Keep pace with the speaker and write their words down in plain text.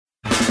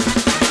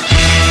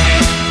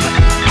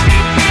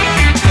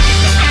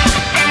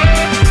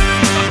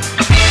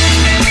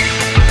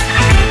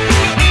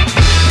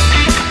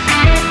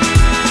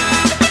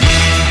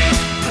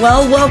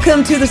Well,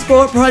 welcome to the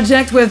Sport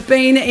Project. We've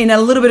been in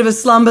a little bit of a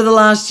slumber the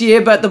last year,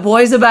 but the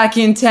boys are back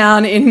in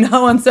town in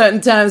no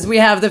uncertain terms. We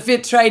have the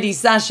fit tradie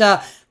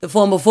Sasha, the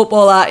former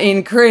footballer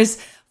in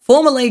Chris,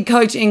 former league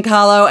coach in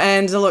Carlo,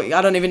 and look,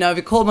 I don't even know if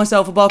you called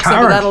myself a boxer,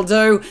 but that'll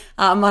do.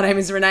 My name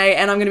is Renee,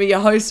 and I'm going to be your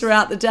host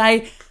throughout the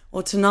day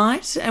or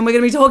tonight, and we're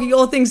going to be talking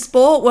all things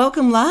sport.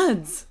 Welcome,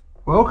 lads.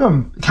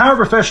 Welcome. Current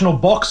professional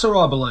boxer,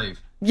 I believe.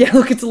 Yeah,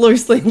 look, it's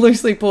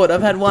loosely put.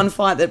 I've had one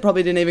fight that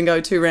probably didn't even go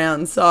 2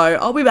 rounds, so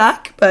I'll be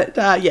back. But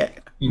yeah,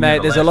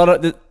 mate, there's a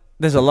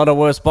lot of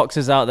worse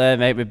boxers out there,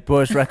 mate, with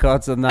worse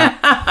records than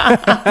that.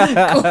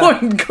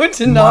 good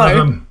to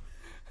know.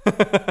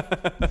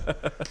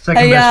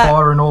 Second best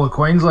fighter in all of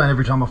Queensland.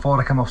 Every time I fight,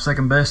 I come off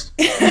second best.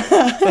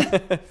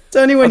 It's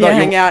only when you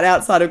hang out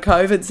outside of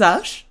COVID,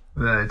 Sash.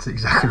 Yeah, it's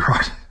exactly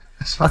right.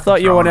 I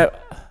thought you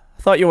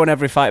won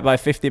every fight by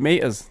 50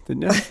 metres,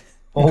 didn't you?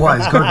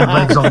 Always got good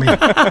legs on me.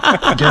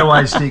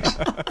 Getaway sticks.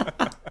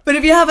 But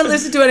if you haven't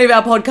listened to any of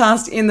our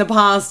podcasts in the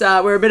past,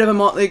 we're a bit of a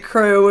motley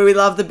crew where we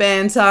love the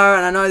banter,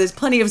 and I know there's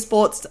plenty of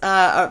sports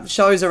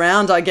shows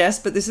around, I guess,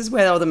 but this is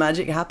where all the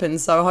magic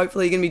happens. So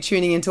hopefully you're going to be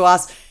tuning into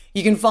us.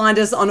 You can find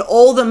us on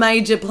all the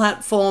major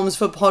platforms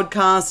for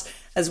podcasts,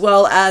 as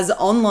well as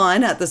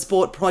online at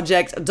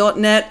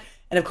thesportproject.net.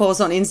 And of course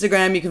on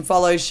Instagram, you can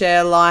follow,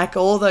 share, like,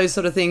 all those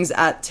sort of things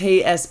at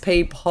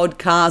TSP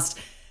Podcast.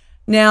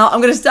 Now, I'm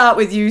going to start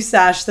with you,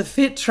 Sash, the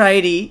fit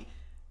tradie.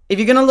 If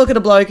you're going to look at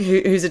a bloke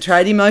who's a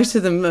tradie, most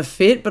of them are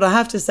fit, but I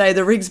have to say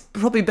the rig's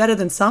probably better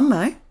than some,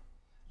 mate.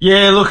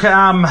 Yeah, look,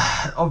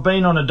 I've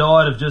been on a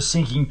diet of just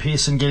sinking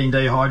piss and getting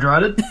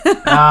dehydrated.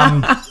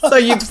 So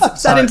you've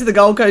sat into the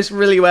Gold Coast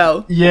really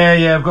well.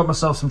 Yeah, I've got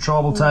myself some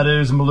tribal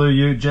tattoos, a Maloo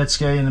ute, jet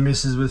ski, and the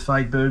missus with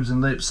fake boobs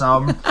and lips.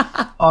 So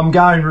I'm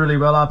going really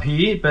well up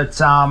here. But,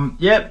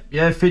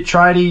 fit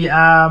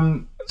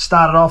tradie.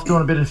 Started off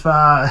doing a bit of...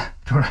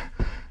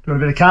 doing a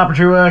bit of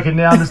carpentry work, and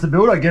now I'm just a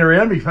builder. Get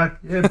around me. Fuck,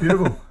 yeah,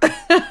 beautiful.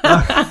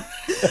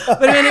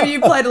 But I mean, you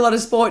played a lot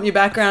of sport in your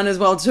background as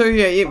well too.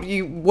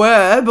 You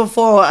were,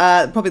 before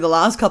probably the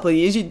last couple of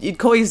years, you'd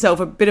call yourself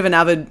a bit of an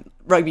avid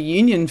rugby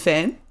union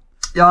fan.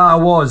 Yeah, I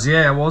was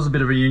a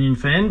bit of a union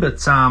fan,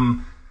 but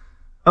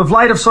of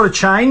late I've sort of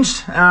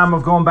changed.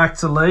 I've gone back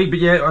to league, but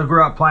yeah, I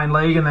grew up playing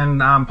league and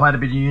then played a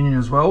bit of union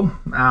as well.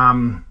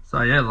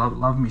 So yeah,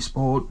 love me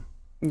sport.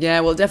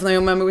 Yeah, well, definitely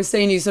remember we're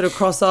seeing you sort of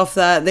cross off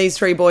these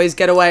 3 boys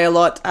get away a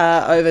lot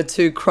over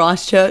to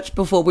Christchurch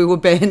before we were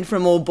banned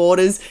from all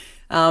borders,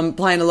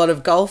 playing a lot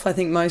of golf. I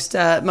think most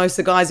of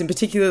the guys in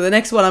particular. The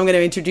next one I'm going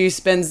to introduce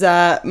spends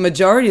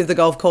majority of the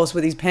golf course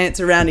with his pants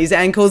around his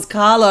ankles.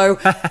 Carlo.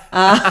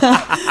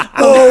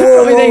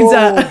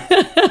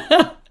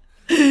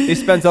 He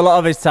spends a lot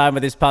of his time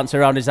with his pants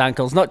around his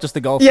ankles, not just the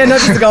golf course. Yeah,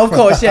 not just the golf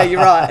course. Yeah,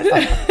 you're right.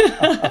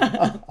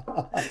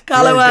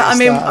 Carlo,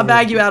 I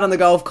bag you out on the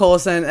golf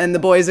course, and the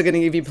boys are going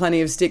to give you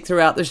plenty of stick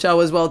throughout the show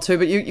as well too.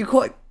 But you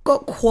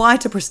got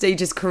quite a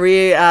prestigious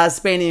career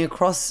spanning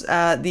across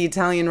the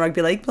Italian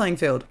rugby league playing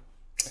field.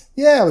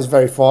 Yeah, I was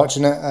very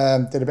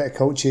fortunate. Did a bit of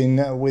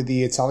coaching with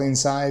the Italian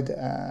side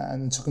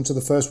and took them to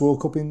the first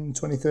World Cup in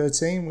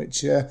 2013,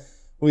 which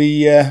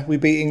we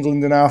beat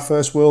England in our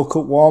first World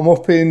Cup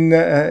warm-up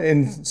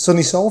in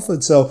sunny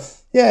Salford. So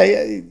yeah,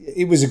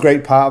 it was a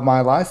great part of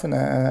my life and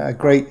a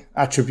great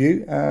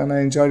attribute, and I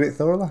enjoyed it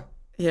thoroughly.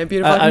 Yeah,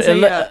 beautiful.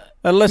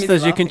 And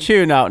listeners, you can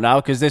tune out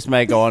now because this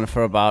may go on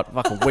for about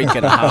a week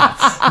and a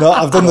half. No,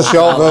 I've done the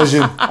short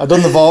version. I've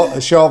done the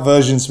short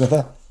version,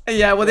 Smither.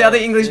 Yeah, well, the other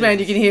Englishman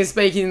you can hear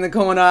speaking in the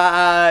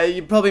corner,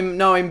 you probably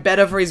know him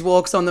better for his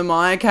walks on the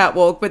Maya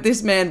catwalk, but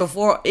this man,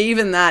 before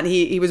even that,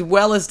 he was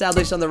well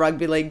established on the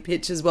rugby league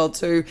pitch as well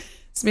too.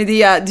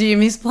 Smithy, do you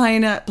miss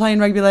playing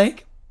rugby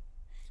league?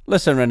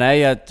 Listen,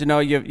 Renee,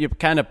 you've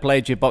kind of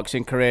played your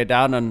boxing career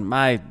down, and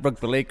my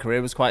rugby league career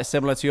was quite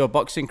similar to your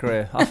boxing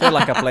career. I feel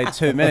like I played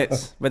 2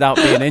 minutes without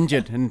being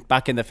injured and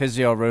back in the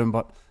physio room.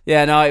 But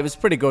yeah, no, it was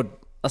pretty good.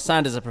 I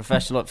signed as a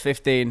professional at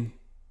 15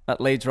 at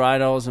Leeds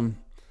Rhinos and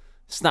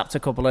snapped a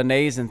couple of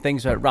knees, and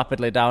things went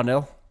rapidly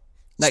downhill.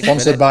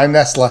 Sponsored by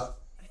Nestle.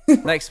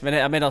 Next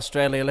minute, I'm in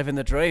Australia living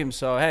the dream.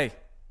 So hey,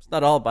 it's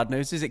not all bad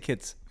news, is it,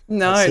 kids?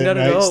 No, not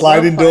at all.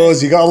 Sliding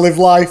doors. You got to live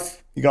life.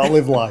 You got to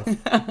live life.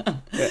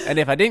 And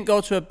if I didn't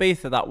go to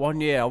Ibiza that 1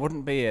 year, I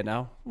wouldn't be here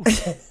now.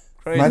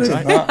 Crazy,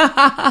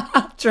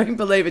 right? Dream,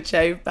 believe,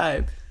 achieve,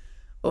 babe.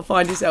 Or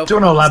find yourself. Do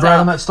you want to elaborate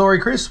on that story,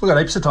 Chris? We've got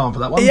heaps of time for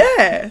that one.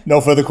 Yeah. No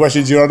further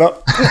questions, Your Honour.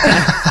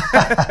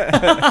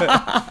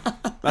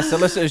 My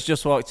solicitors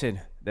just walked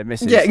in. They're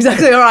missing. Yeah,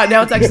 exactly. All right,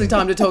 now it's actually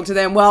time to talk to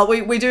them. Well,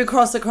 we do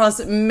cross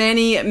across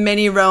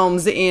many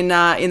realms in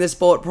the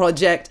Sport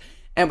Project,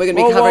 and we're going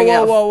to be covering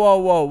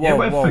Whoa. Yeah,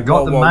 we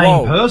forgot the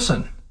main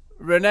person.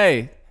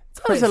 Renee,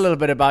 tell us a little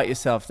bit about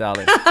yourself,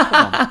 darling.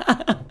 Come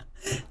on.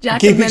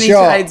 Jack of many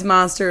trades,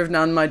 master of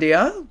none, my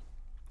dear.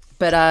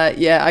 But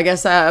I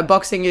guess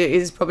boxing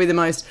is probably the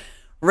most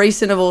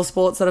recent of all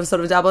sports that I've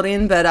sort of dabbled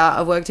in. But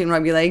I've worked in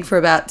rugby league for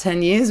about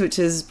 10 years, which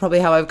is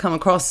probably how I've come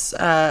across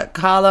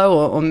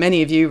Carlo or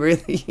many of you,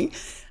 really.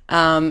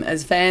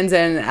 as fans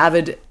and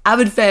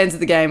avid fans of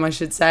the game, I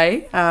should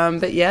say.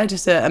 But yeah,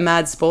 just a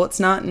mad sports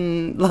nut,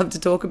 and love to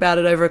talk about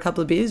it over a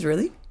couple of beers,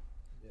 really.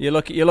 You're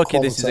lucky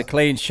this is a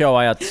clean show.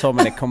 I had so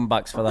many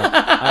comebacks for that.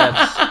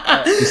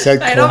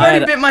 I've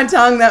already bit my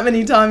tongue that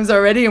many times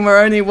already, and we're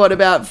only,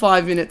 about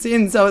 5 minutes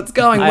in, so it's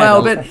going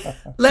well. But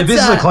let's, if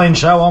this is a clean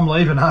show, I'm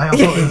leaving. Hey, I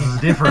thought this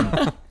was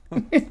different.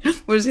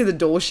 We'll just hear the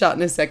door shut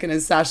in a second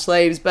as Sash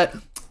leaves. But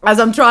as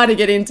I'm trying to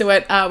get into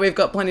it, we've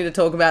got plenty to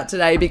talk about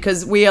today,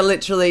 because we are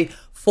literally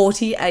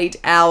 48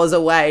 hours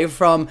away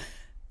from,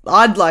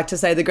 I'd like to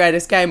say, the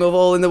greatest game of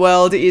all in the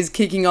world is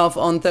kicking off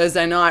on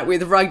Thursday night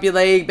with rugby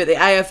league, but the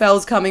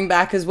AFL's coming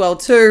back as well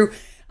too.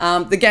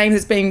 The game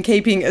has been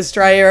keeping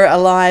Australia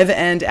alive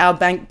and our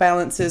bank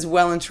balances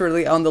well and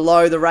truly on the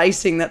low. The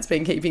racing that's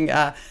been keeping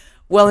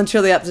well and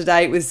truly up to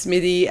date with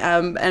Smithy,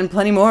 and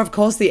plenty more. Of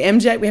course, the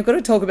MJ. We've got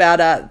to talk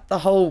about the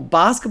whole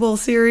basketball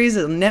series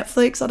on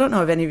Netflix. I don't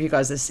know if any of you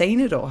guys have seen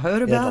it or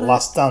heard about it. The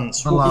Last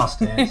Dance. The Last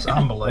Dance.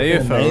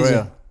 Unbelievable.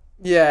 Amazing.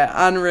 Yeah,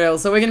 unreal.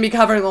 So we're going to be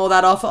covering all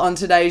that off on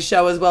today's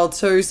show as well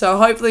too. So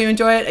hopefully you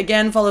enjoy it.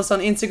 Again, follow us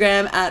on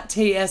Instagram at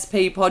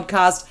TSP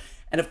Podcast,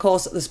 and of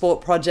course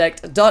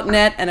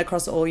thesportproject.net, and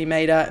across all your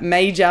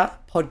major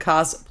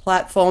podcast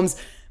platforms.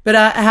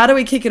 But how do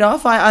we kick it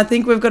off? I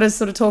think we've got to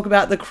sort of talk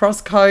about the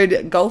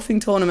Crosscode golfing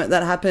tournament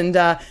that happened.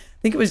 I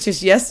think it was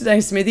just yesterday,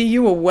 Smithy.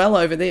 You were well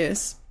over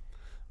this.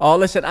 Oh,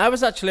 listen, I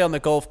was actually on the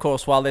golf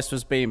course while this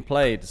was being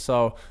played.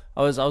 So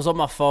I was on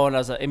my phone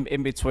as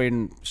in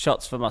between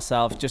shots for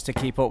myself just to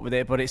keep up with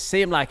it. But it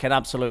seemed like an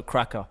absolute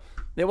cracker.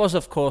 There was,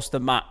 of course, the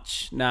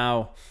match.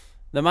 Now,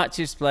 the match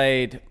is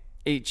played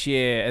each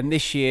year. And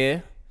this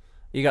year,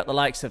 you got the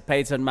likes of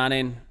Peyton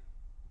Manning,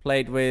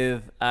 played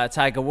with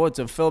Tiger Woods,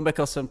 and Phil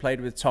Mickelson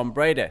played with Tom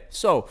Brady.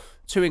 So,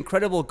 two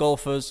incredible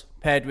golfers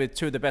paired with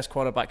two of the best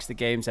quarterbacks the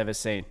game's ever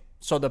seen.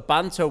 So the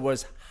banter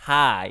was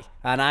high,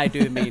 and I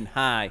do mean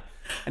high.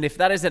 And if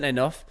that isn't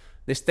enough,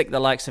 they stick the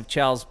likes of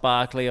Charles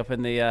Barkley up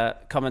in the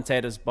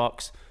commentator's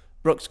box.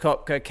 Brooks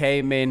Koepka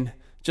came in.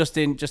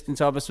 Justin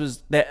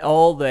Thomas they're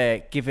all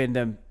there giving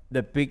them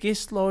the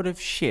biggest load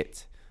of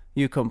shit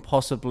you can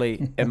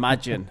possibly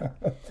imagine.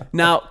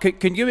 Now,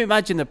 can you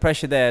imagine the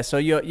pressure there? So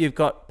you've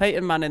got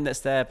Peyton Manning that's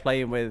there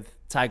playing with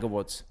Tiger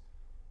Woods.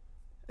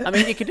 I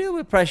mean, you can deal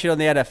with pressure on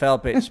the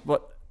NFL pitch,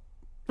 but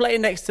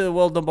playing next to the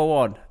world number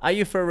one, are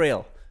you for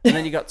real? And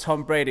then you got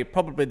Tom Brady,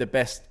 probably the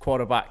best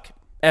quarterback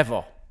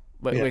ever.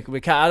 We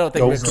can't. I don't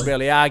think we can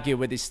really argue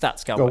with his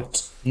stats, can we?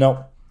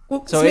 No.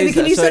 Well, so Smithy,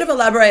 can you sort of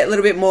elaborate a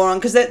little bit more on,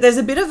 because there's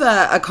a bit of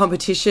a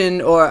competition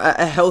or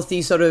a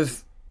healthy sort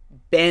of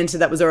banter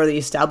that was already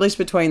established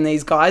between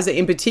these guys.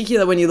 In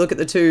particular, when you look at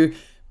the two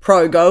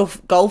pro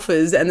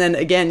golfers, and then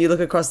again you look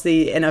across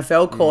the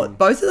NFL court,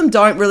 both of them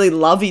don't really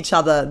love each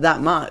other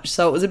that much.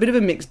 So it was a bit of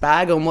a mixed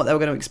bag on what they were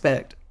going to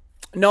expect.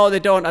 No, they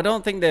don't. I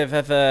don't think they've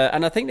ever,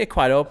 and I think they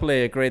quite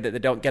openly agree that they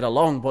don't get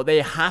along, but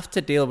they have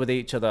to deal with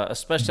each other,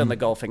 especially on the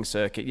golfing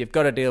circuit. You've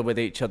got to deal with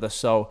each other.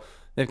 So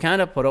they've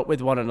kind of put up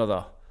with one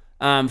another.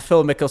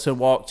 Phil Mickelson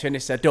walked in, he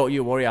said, "Don't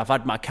you worry, I've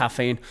had my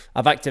caffeine,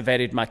 I've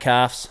activated my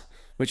calves,"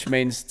 which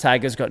means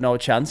Tiger's got no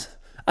chance.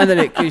 And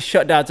then he's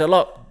shut down to,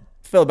 look,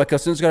 Phil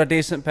Mickelson's got a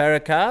decent pair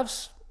of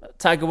calves.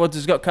 Tiger Woods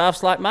has got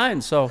calves like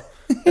mine. So,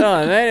 you know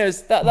what I mean?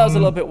 That was a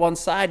little bit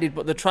one-sided,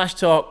 but the trash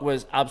talk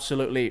was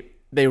absolutely,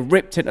 they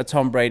ripped into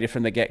Tom Brady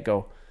from the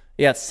get-go.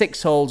 He had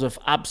 6 holes of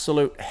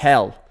absolute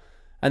hell.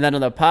 And then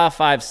on the par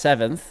 5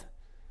 7th,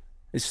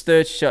 his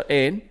third shot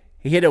in,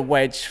 he hit a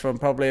wedge from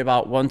probably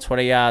about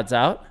 120 yards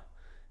out,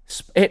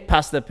 hit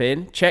past the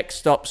pin, check,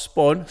 stop,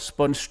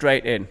 spun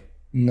straight in.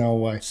 No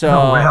way.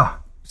 So,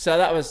 so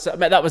that was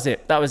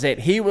it. That was it.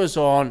 He was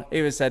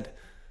said,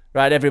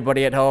 right,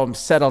 everybody at home,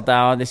 settle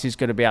down. This is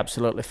going to be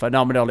absolutely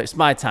phenomenal. It's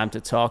my time to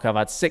talk. I've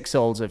had 6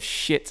 holes of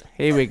shit.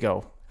 Here we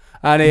go.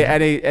 And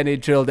he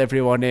drilled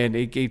everyone in.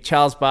 He gave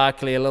Charles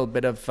Barkley a little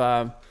bit of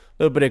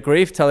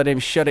grief, telling him,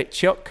 "Shut it,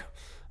 Chuck."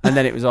 And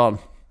then it was on.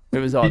 It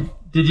was on.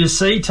 Did you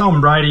see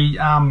Tom Brady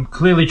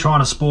clearly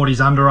trying to sport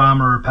his Under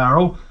Armour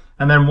apparel?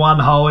 And then one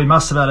hole, he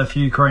must have had a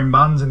few cream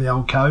buns in the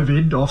old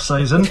COVID off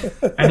season,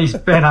 and he's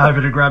bent over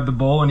to grab the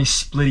ball and he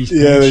split his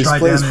pants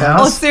straight down the house.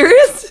 Oh,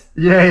 serious?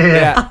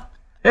 Yeah.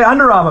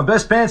 Under Armour,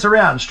 best pants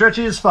around,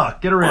 stretchy as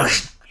fuck. Get around.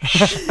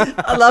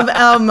 I love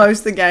how most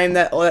of the game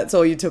that's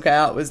all you took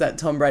out was that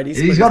Tom Brady.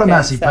 He's got a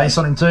massive piece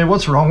on him too.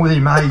 What's wrong with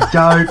him, mate?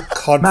 Goat,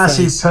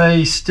 massive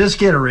piece. Just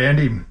get around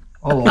him.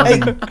 I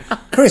like him.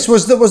 Chris,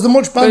 was there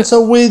much banter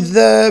with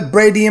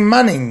Brady and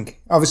Manning?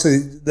 Obviously,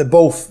 they're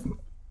both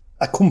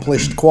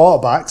accomplished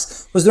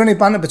quarterbacks. Was there any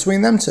banter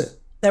between them two?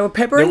 They were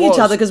peppering each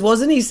other, because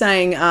wasn't he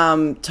saying,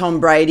 Tom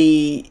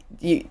Brady,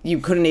 you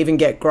couldn't even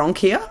get Gronk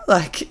here?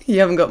 Like, you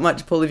haven't got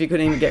much pull if you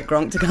couldn't even get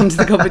Gronk to come to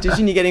the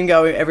competition. You get him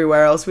go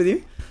everywhere else with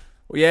you.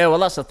 Yeah, well,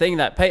 that's the thing.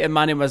 That Peyton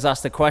Manning was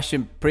asked a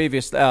question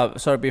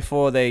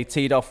before they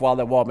teed off while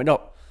they're warming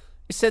up.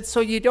 He said, "So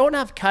you don't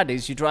have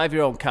caddies, you drive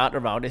your own cart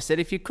around." He said,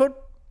 "If you could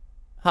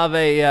have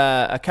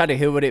a caddy,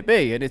 who would it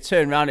be?" And he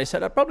turned around and he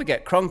said, "I'd probably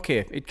get Gronk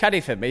here. He'd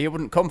caddy for me. He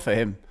wouldn't come for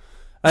him."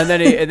 And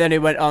then he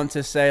went on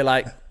to say,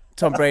 like,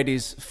 Tom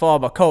Brady's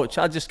former coach.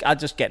 I'll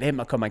just get him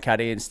to come and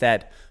caddy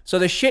instead. So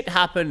the shit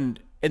happened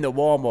in the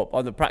warm-up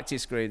on the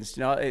practice screens.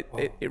 You know,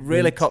 it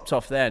really copped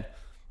off then.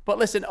 But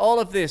listen, all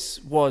of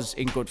this was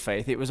in good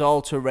faith. It was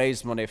all to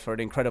raise money for an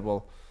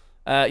incredible,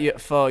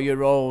 for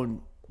your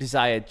own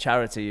desired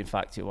charity, in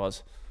fact it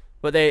was.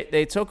 But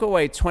they took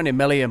away 20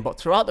 million. But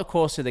throughout the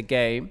course of the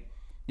game,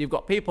 you've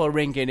got people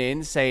ringing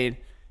in saying,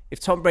 if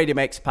Tom Brady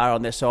makes par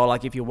on this all, I'll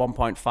give you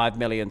 1.5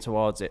 million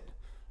towards it.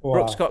 Wow.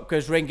 Brooks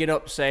Koepka's ringing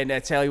up saying, I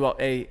tell you what,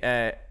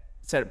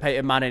 said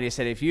Peyton Manning, he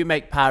said, if you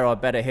make par or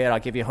better here, I'll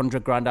give you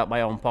 100 grand out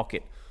my own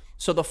pocket.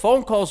 So the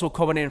phone calls were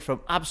coming in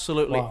from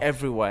absolutely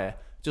everywhere,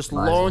 just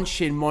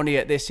launching money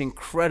at this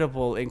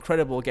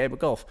incredible game of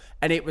golf.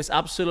 And it was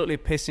absolutely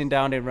pissing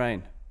down in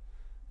rain.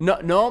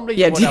 Normally,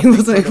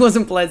 it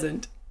wasn't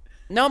pleasant.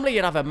 Normally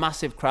you'd have a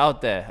massive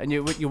crowd there and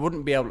you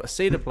wouldn't be able to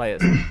see the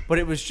players, but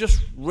it was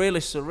just really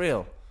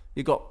surreal.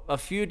 You got a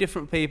few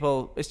different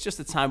people. It's just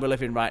the time we're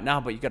living right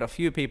now, but you got a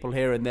few people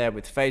here and there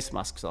with face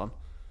masks on,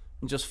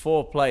 and just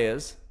 4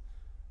 players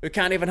who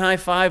can't even high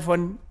five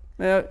when.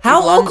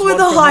 How awkward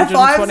the high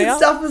fives and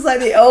stuff was, like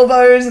the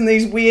elbows and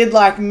these weird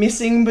like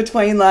missing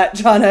between like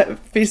trying to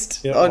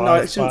fist. No,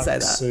 I shouldn't say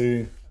that.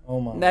 Soon. Oh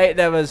my. Nate,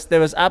 there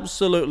was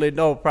absolutely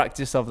no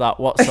practice of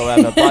that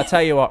whatsoever. But I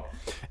tell you what,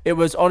 it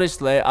was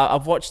honestly.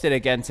 I've watched it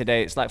again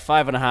today. It's like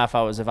 5.5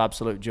 hours of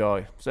absolute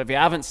joy. So if you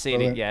haven't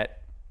seen it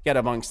yet, get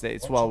amongst it.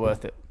 It's well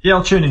worth it. Yeah,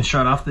 I'll tune in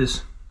straight after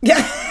this. Yeah.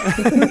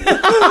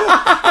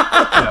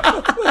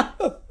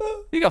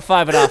 You got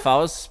 5.5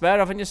 hours spare,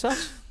 haven't you,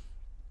 Sash?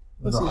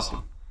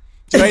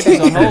 Traders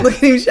on hold. Look at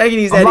him shaking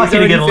his head. I'm lucky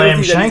to get a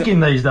lamb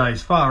shanking these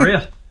days. Far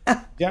out.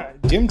 Yeah,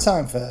 gym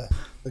time for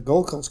the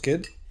Gold Coast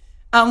kid.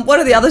 What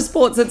are the other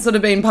sports that's sort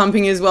of been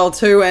pumping as well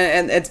too,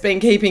 and it's been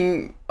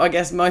keeping, I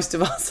guess, most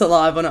of us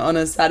alive on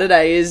a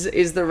Saturday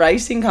is the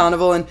racing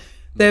carnival, and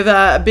they've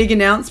a big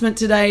announcement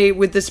today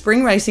with the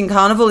spring racing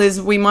carnival is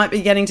we might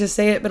be getting to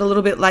see it, but a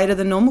little bit later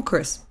than normal,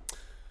 Chris.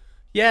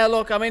 Yeah,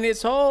 look, I mean,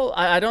 it's all,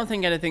 I don't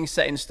think anything's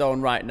set in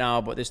stone right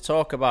now, but there's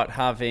talk about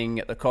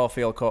having the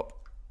Caulfield Cup,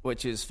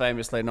 which is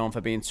famously known for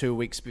being 2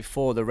 weeks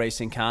before the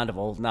racing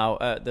carnival. Now,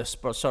 the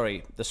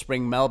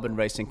spring Melbourne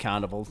racing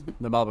carnival,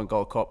 the Melbourne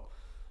Gold Cup,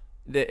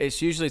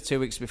 it's usually 2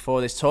 weeks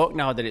before. There's talk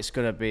now that it's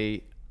going to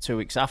be 2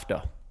 weeks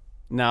after.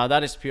 Now,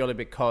 that is purely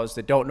because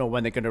they don't know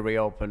when they're going to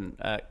reopen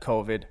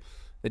COVID.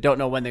 They don't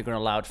know when they're going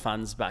to allow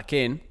fans back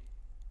in.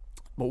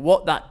 But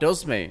what that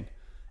does mean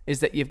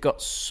is that you've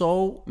got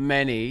so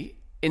many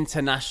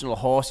international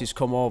horses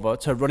come over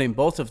to run in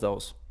both of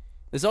those.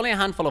 There's only a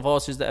handful of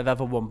horses that have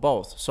ever won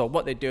both. So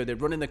what they do, they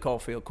run in the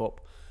Caulfield Cup,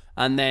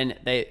 and then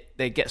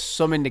they get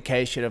some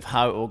indication of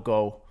how it will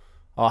go,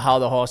 or how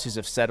the horses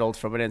have settled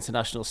from an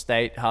international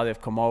state, how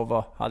they've come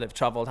over, how they've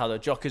travelled, how their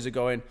jockeys are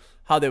going,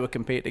 how they would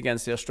compete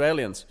against the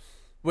Australians,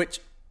 which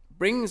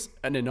brings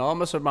an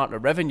enormous amount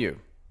of revenue.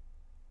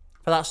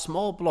 For that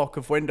small block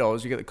of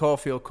windows, you get the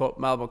Caulfield Cup,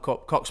 Melbourne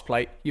Cup, Cox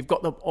Plate, you've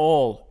got them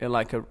all in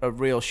like a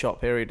real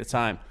short period of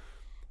time.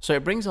 So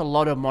it brings a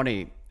lot of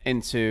money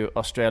into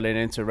Australia and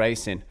into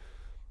racing.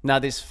 Now,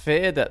 there's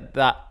fear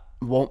that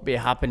won't be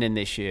happening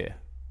this year.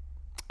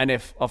 And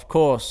if, of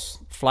course,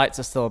 flights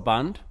are still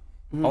banned,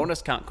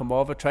 owners can't come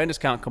over, trainers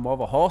can't come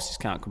over, horses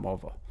can't come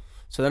over.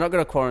 So they're not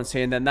going to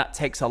quarantine, then that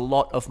takes a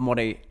lot of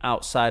money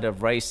outside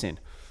of racing.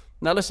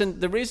 Now, listen,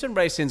 the reason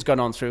racing's gone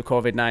on through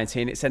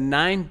COVID-19, it's a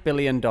 $9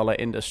 billion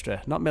industry,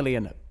 not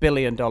million, $1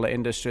 billion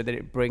industry that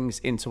it brings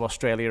into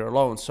Australia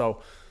alone.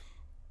 So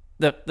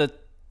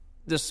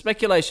the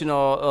speculation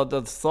or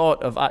the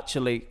thought of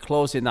actually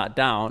closing that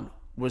down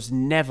was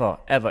never,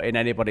 ever in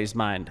anybody's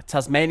mind.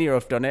 Tasmania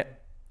have done it,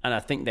 and I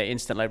think they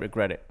instantly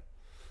regret it.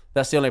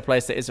 That's the only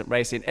place that isn't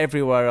racing.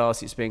 Everywhere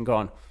else, it's been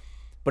gone.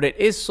 But it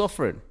is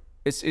suffering.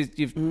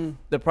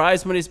 The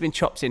prize money's been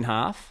chopped in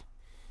half.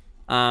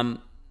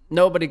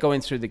 Nobody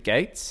going through the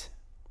gates.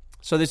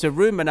 So there's a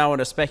rumour now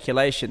and a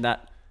speculation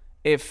that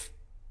if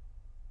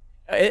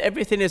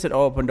everything isn't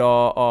opened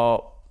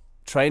or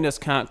trainers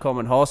can't come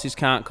and horses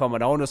can't come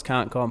and owners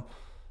can't come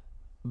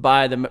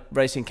by the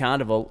racing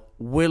carnival,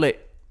 will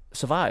it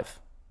survive?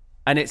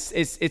 And it's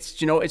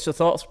you know, it's a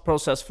thought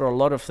process for a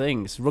lot of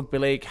things. Rugby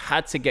league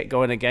had to get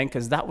going again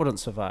because that wouldn't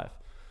survive.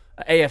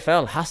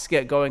 AFL has to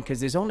get going because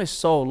there's only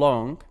so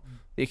long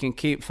you can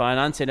keep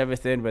financing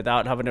everything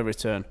without having a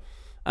return.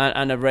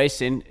 And the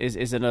racing is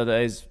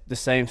the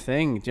same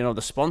thing. You know,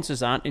 the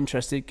sponsors aren't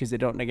interested because they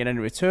don't get any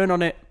return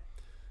on it.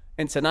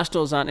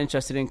 Internationals aren't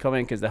interested in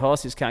coming because the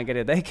horses can't get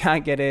it. They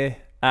can't get it.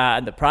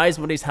 And the prize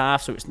money's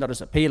half, so it's not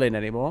as appealing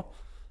anymore.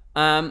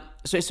 So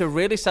it's a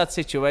really sad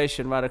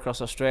situation right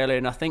across Australia.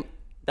 And I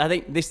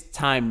think this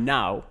time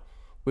now,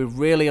 we're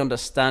really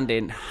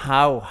understanding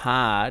how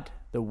hard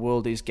the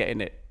world is getting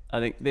it. I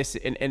think this,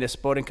 in a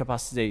sporting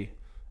capacity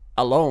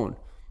alone,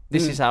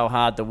 this is how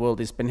hard the world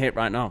has been hit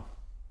right now.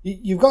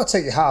 You've got to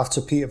take your hat off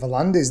to Peter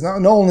V'landys.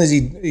 Not only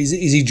is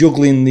he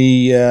juggling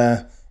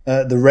the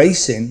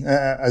racing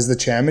as the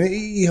chairman,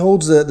 he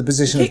holds the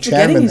position of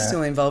chairman. He's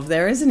still involved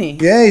there, isn't he?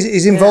 Yeah,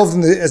 he's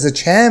involved as a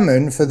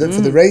chairman for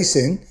the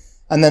racing,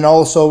 and then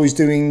also he's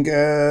doing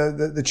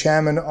the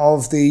chairman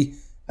of the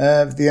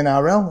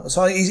NRL.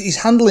 So he's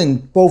handling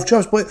both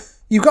jobs. But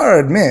you've got to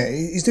admit,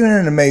 he's doing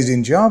an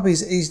amazing job.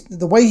 He's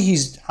the way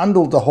he's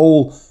handled the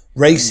whole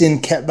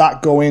racing, kept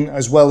that going,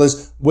 as well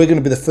as we're going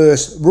to be the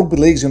first. Rugby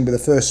league's going to be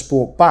the first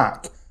sport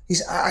back.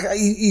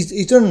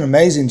 He's done an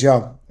amazing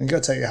job. You've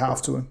got to take your hat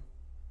off to him.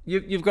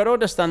 You've got to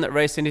understand that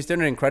racing, he's done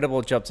an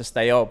incredible job to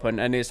stay open,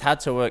 and he's had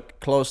to work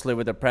closely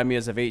with the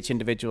premiers of each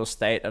individual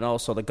state and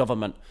also the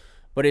government.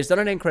 But he's done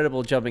an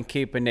incredible job in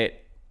keeping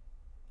it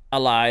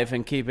alive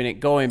and keeping it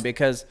going,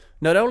 because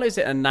not only is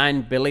it a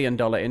 $9 billion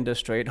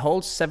industry, it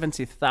holds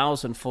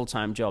 70,000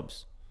 full-time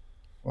jobs.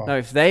 Wow. Now,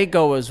 if they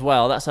go as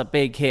well, that's a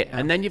big hit. Yeah.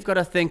 And then you've got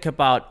to think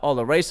about all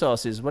the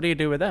racehorses. What do you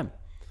do with them?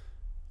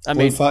 I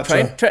mean,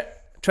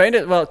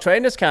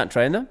 trainers can't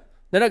train them.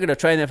 They're not going to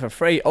train them for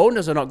free.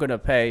 Owners are not going to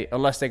pay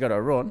unless they're going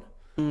to run.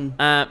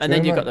 And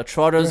then you've got the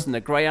trotters and the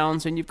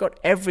greyhounds, and you've got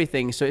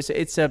everything. So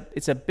it's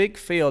a big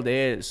field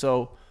here.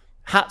 So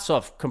hats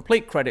off,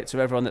 complete credit to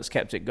everyone that's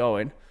kept it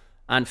going,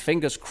 and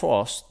fingers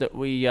crossed that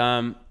we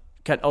can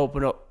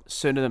open up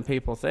sooner than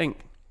people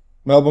think.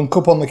 Melbourne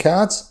Cup on the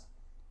cards?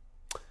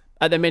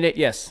 At the minute,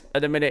 yes.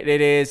 At the minute,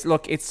 it is.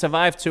 Look, it's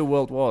survived 2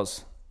 world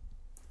wars.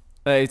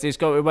 We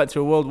went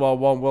through World War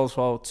I, World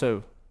War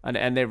II,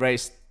 and they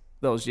raced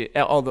those years,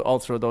 all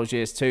through those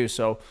years too.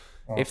 So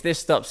if this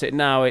stops it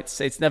now,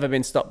 it's never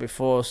been stopped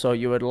before. So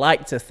you would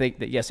like to think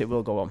that yes, it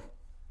will go on.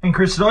 And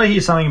Chris, did I hear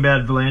something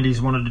about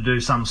Volandis wanted to do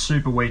some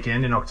super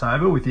weekend in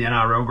October with the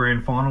NRL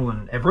Grand Final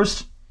in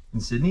Everest in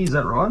Sydney? Is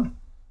that right?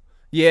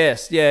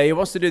 Yes, yeah, he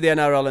wants to do the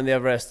NRL and the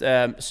Everest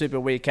super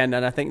weekend,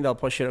 and I think they'll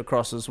push it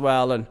across as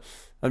well. And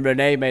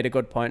Renee made a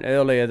good point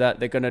earlier that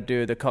they're going to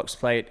do the Cox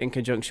Plate in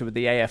conjunction with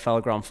the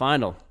AFL Grand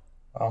Final.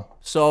 Oh.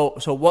 So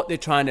what they're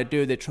trying to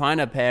do, they're trying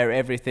to pair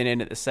everything in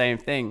at the same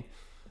thing.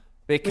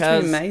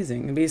 Because it'd be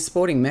amazing. It'd be a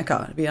sporting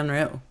mecca. It'd be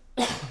unreal.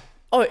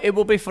 Oh, it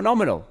will be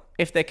phenomenal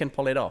if they can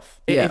pull it off.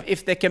 Yeah.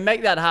 If they can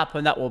make that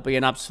happen, that will be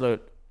an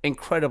absolute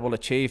incredible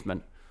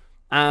achievement.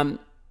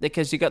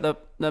 Because you got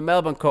the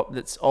Melbourne Cup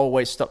that's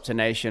always stopped a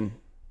nation,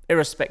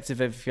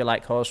 irrespective of if you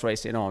like horse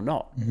racing or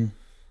not. Mm-hmm.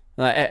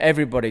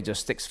 Everybody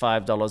just sticks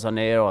 $5 on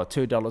here or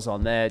 $2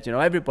 on there. You know,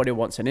 everybody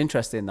wants an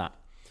interest in that.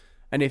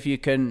 And if you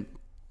can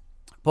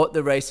put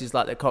the races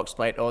like the Cox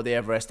Plate or the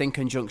Everest in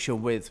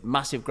conjunction with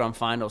massive grand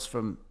finals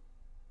from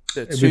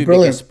the two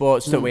biggest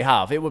sports that we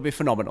have, it would be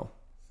phenomenal.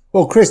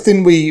 Well, Chris,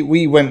 didn't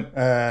we went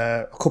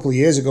a couple of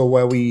years ago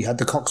where we had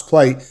the Cox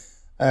Plate,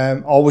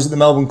 or was it the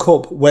Melbourne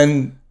Cup,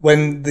 when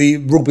the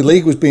rugby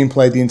league was being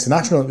played, the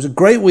international? It was a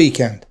great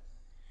weekend.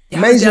 Yeah,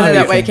 amazing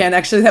that weekend.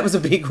 Actually, that was a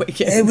big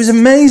weekend. It was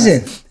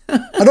amazing.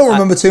 I don't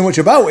remember too much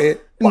about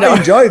it, but I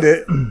enjoyed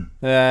it.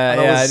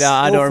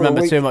 I don't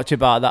remember too much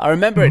about that. I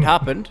remember it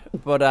happened,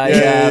 but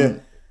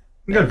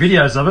we got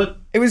videos of it.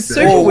 It was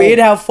super weird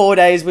how 4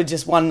 days with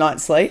just one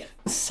night's sleep.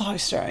 So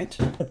strange.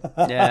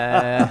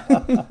 Yeah,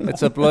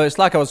 it's a blur. It's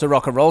like I was a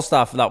rock and roll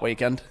star for that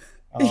weekend.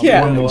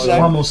 One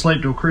more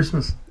sleep till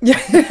Christmas. Yeah,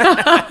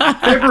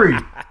 February.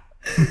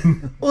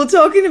 Well,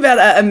 talking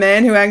about a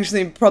man who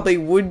actually probably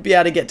would be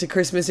able to get to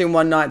Christmas in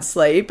one night's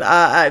sleep.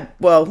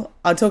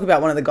 I'll talk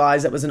about one of the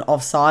guys that was an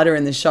offsider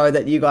in the show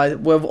that you guys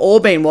we've all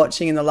been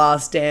watching in The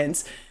Last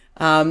Dance.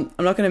 I'm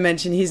not going to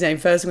mention his name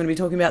first. I'm going to be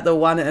talking about the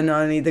one and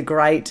only, the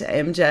great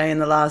MJ in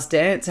The Last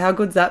Dance. How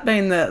good's that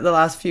been the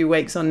last few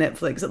weeks on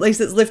Netflix? At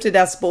least it's lifted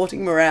our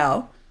sporting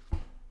morale.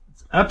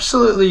 It's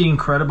absolutely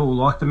incredible.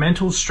 Like the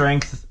mental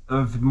strength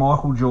of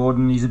Michael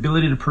Jordan, his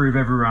ability to prove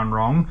everyone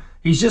wrong.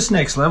 He's just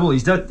next level.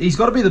 He's got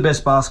to be the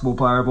best basketball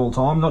player of all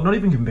time. Not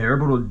even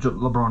comparable to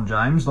LeBron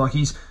James. Like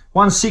he's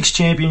won 6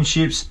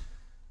 championships.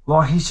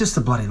 Like he's just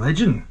a bloody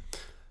legend.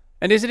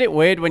 And isn't it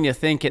weird when you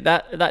think it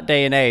that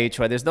day and age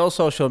where there's no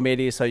social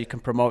media so you can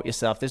promote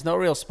yourself, there's no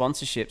real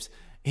sponsorships.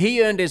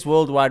 He earned his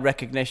worldwide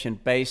recognition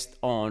based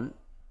on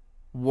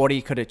what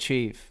he could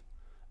achieve.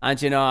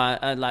 And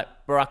and like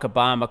Barack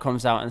Obama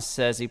comes out and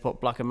says he put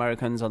Black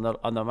Americans on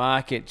the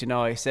market.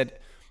 He said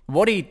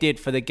what he did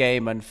for the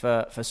game and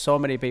for so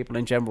many people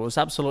in general was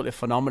absolutely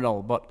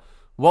phenomenal. But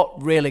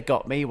what really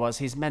got me was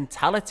his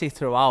mentality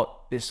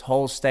throughout this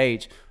whole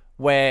stage,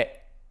 where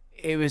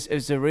it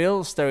was a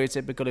real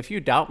stereotypical, if you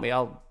doubt me,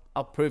 I'll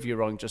prove you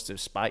wrong just to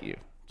spite you.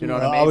 Do you know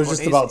what I mean? I was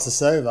just about to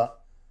say that.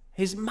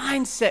 His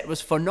mindset was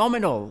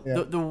phenomenal.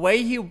 Yeah. The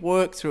way he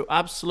worked through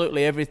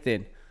absolutely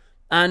everything.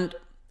 And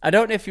I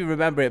don't know if you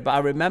remember it, but I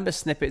remember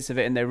snippets of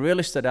it and they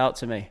really stood out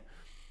to me.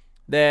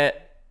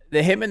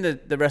 Him and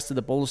the rest of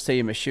the Bulls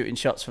team are shooting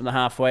shots from the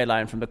halfway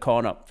line, from the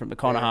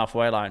corner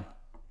halfway line.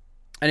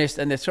 And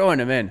they're throwing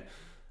them in.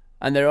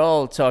 And they're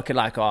all talking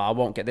like, oh, I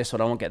won't get this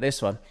one, I won't get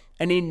this one.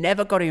 And he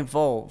never got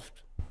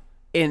involved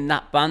in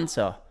that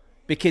banter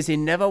because he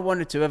never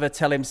wanted to ever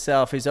tell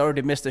himself he's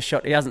already missed a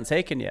shot he hasn't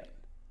taken yet.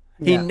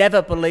 He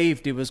never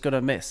believed he was going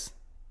to miss.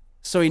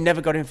 So he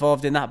never got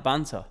involved in that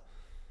banter.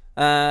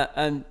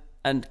 And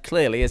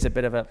clearly is a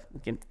bit of a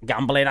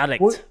gambling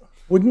addict.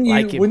 Wouldn't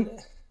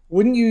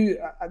you?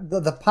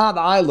 The part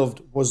that I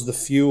loved was the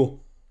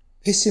fuel.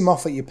 piss him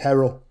off at your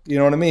peril. You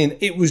know what I mean?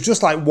 It was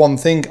just like one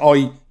thing. Or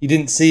you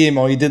didn't see him,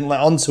 or you didn't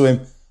let on to him.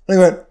 And he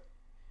went,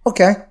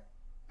 okay,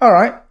 all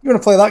right, you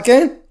want to play that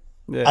game?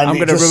 Yeah, and I'm it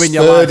going to just ruin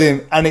your spurred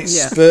life. him, and it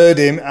spurred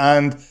him,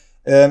 and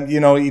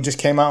he just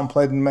came out and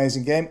played an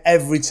amazing game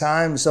every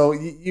time. So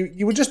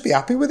you would just be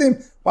happy with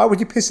him. Why would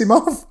you piss him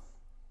off?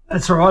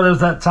 That's right. There was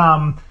that.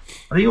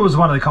 I think it was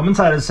one of the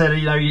commentators said,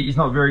 he's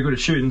not very good at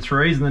shooting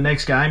threes. And the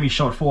next game, he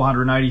shot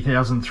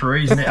 480,000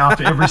 threes, and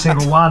after every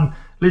single one,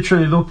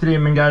 literally looked at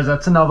him and goes,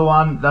 "That's another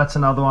one. That's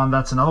another one.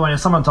 That's another one." If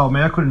someone told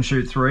me I couldn't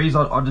shoot threes,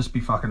 I'd just be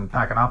fucking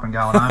packing up and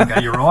going home. And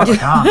go, "You're right, I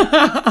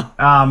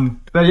can't."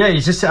 But yeah,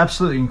 he's just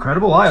absolutely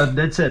incredible.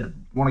 They'd said,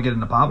 want to get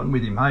an apartment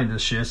with him, hey, and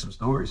just share some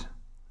stories.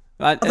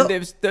 And it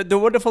was, the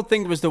wonderful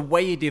thing was the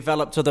way he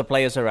developed other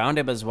players around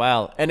him as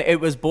well. And it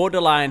was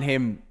borderline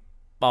him,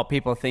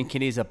 people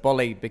thinking he's a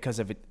bully because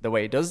of the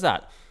way he does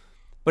that.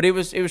 But it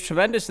was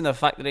tremendous in the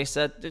fact that he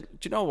said, do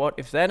you know what?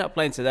 If they're not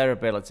playing to their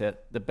ability,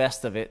 the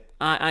best of it,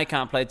 I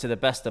can't play to the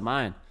best of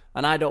mine.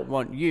 And I don't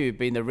want you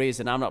being the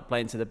reason I'm not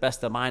playing to the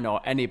best of mine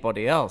or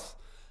anybody else.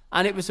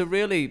 And it was a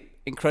really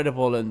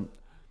incredible and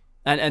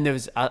there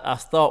was, I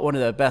thought one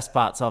of the best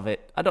parts of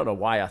it, I don't know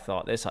why I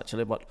thought this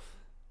actually, but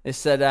it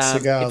said,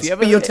 if you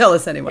ever, but you'll tell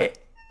us anyway.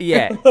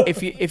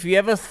 If you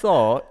ever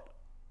thought,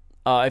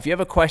 if you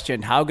ever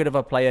questioned how good of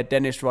a player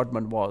Dennis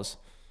Rodman was,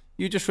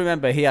 you just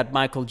remember he had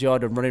Michael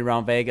Jordan running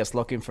around Vegas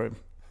looking for him.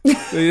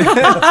 Hey,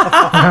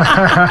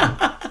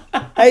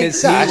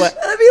 Sash,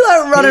 That'd be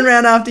like running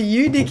around after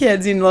you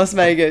dickheads in Las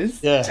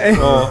Vegas.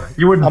 Yeah,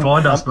 You wouldn't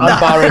find us, I'm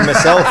barring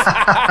myself.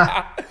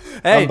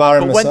 I'm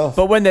barring myself.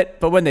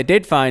 But when they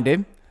did find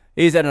him,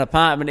 he's in an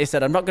apartment. He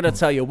said, "I'm not going to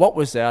tell you what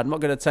was there. I'm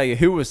not going to tell you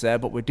who was there,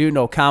 but we do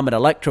know Carmen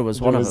Electra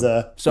was one of them."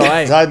 There. So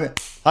hey,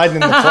 hiding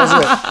in the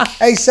closet.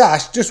 Hey,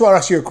 Sash, just want to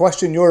ask you a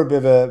question. You're a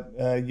bit of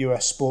a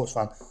US sports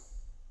fan.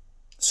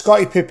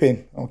 Scottie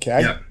Pippen,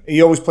 okay? Yep.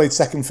 He always played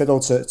second fiddle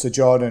to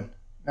Jordan.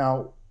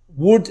 Now,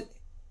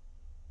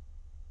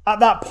 at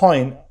that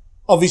point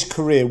of his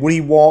career, would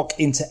he walk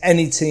into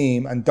any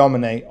team and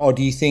dominate, or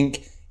do you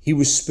think he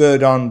was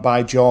spurred on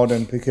by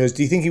Jordan? Because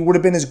do you think he would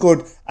have been as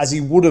good as he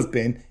would have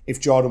been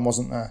if Jordan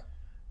wasn't there?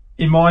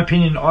 In my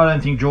opinion, I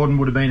don't think Jordan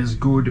would have been as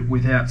good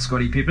without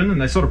Scottie Pippen, and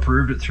they sort of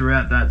proved it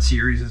throughout that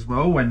series as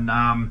well when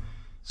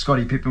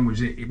Scottie Pippen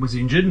was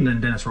injured and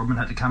then Dennis Rodman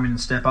had to come in and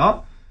step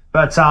up.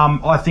 But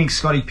I think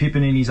Scottie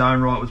Pippen in his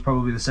own right was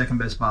probably the second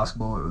best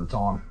basketballer at the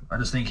time. I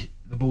just think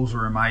the Bulls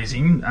were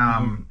amazing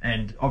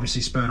and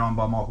obviously spurred on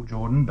by Michael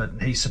Jordan,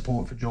 but his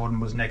support for Jordan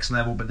was next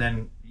level. But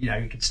then, he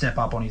could step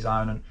up on his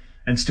own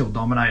and still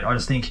dominate. I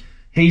just think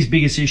his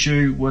biggest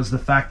issue was the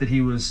fact that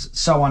he was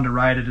so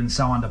underrated and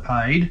so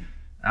underpaid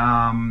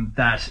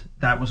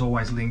that was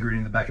always lingering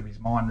in the back of his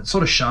mind. It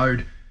sort of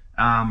showed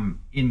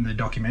in the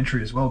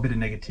documentary as well, a bit of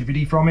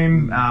negativity from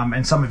him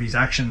and some of his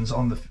actions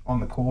on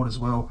the court as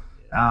well.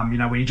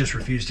 When he just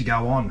refused to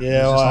go on.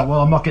 Yeah, just like,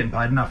 I'm not getting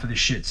paid enough for this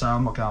shit, so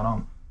I'm not going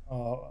on.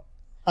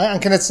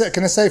 And can I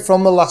say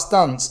from The Last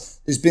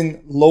Dance, there's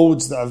been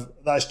loads that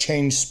has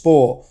changed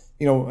sport.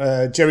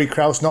 Jerry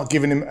Krause not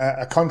giving him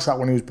a contract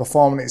when he was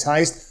performing at his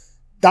highest.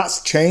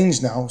 That's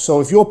changed now.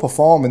 So if you're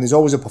performing, there's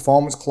always a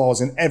performance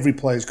clause in every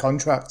player's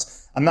contract,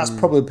 and that's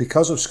probably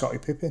because of Scottie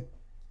Pippen.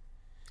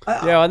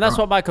 Yeah, and that's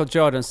what Michael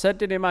Jordan said,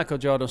 didn't he? Michael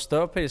Jordan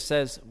stood up. He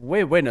says,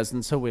 "We're winners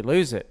until we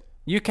lose it.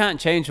 You can't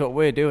change what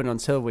we're doing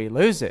until we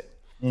lose it."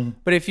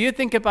 But if you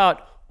think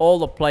about all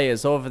the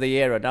players over the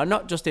era, now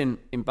not just in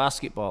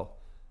basketball,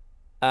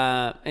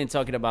 and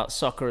talking about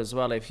soccer as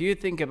well, if you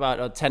think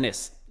about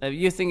tennis, if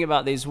you think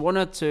about these one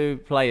or two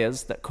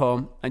players that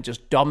come and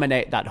just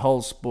dominate that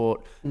whole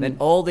sport, then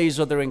all these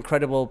other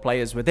incredible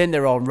players within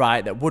their own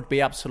right that would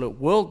be absolute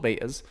world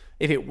beaters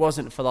if it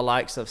wasn't for the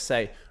likes of,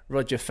 say,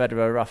 Roger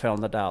Federer, Rafael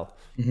Nadal,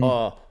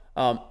 or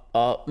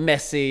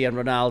Messi and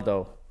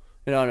Ronaldo.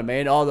 You know what I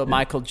mean? All the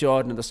Michael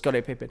Jordan and the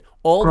Scottie Pippen.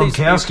 All these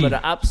people that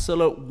are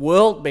absolute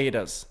world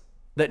beaters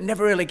that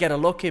never really get a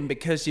look in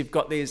because you've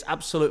got these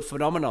absolute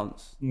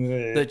phenomenons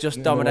that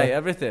just dominate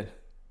everything.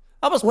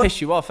 That must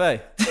piss you off, eh?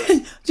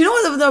 Do you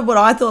know what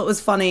I thought was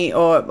funny,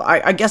 or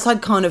I guess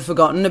I'd kind of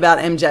forgotten about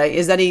MJ,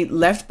 is that he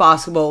left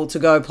basketball to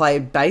go play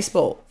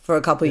baseball for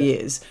a couple of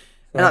years.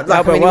 And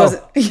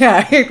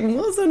it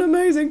wasn't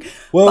amazing.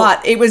 Well,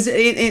 but it was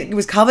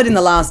covered in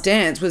The Last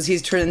Dance, was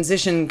his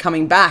transition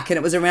coming back, and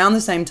it was around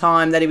the same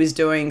time that he was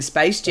doing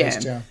Space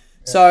Jam. Yeah.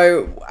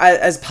 So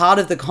as part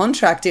of the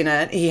contract in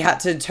it, he had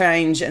to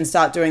change and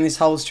start doing this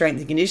whole strength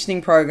and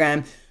conditioning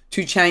program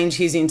to change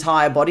his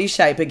entire body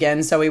shape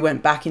again. So he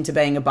went back into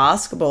being a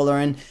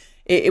basketballer, and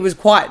it was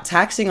quite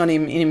taxing on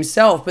him in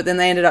himself. But then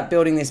they ended up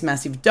building this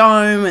massive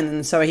dome,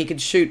 and so he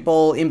could shoot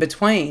ball in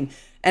between.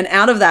 And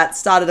out of that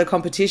started a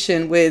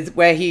competition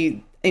where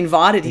he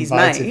invited his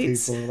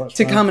mates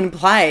to come and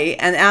play.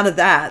 And out of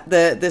that,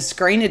 the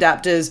screen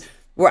adapters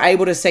were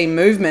able to see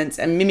movements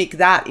and mimic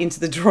that into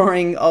the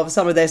drawing of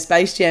some of their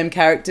Space Jam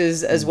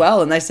characters as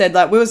well. And they said,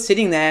 we were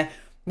sitting there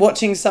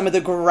watching some of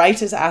the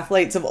greatest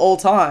athletes of all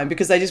time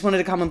because they just wanted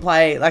to come and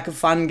play like a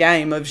fun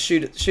game of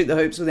shoot the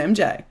hoops with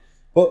MJ.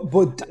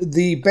 But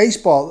the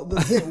baseball,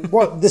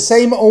 the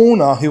same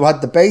owner who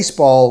had the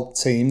baseball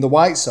team, the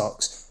White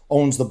Sox,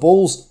 owns the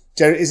Bulls.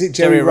 Is it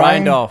Jerry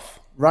Reindoff?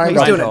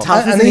 He's doing it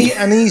tough, isn't he?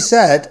 And he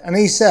said,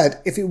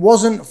 if it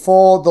wasn't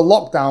for the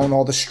lockdown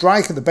or the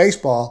strike of the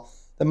baseball,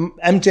 then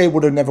MJ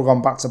would have never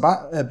gone back to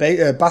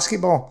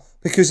basketball,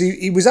 because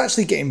he was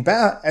actually getting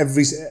better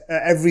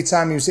every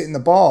time he was hitting the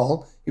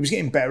ball. He was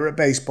getting better at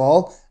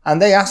baseball. And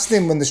they asked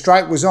him when the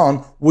strike was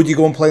on, would you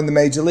go and play in the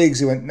major leagues?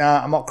 He went,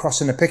 nah, I'm not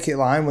crossing a picket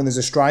line when there's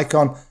a strike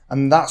on.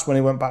 And that's when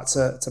he went back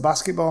to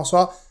basketball.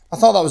 So I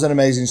thought that was an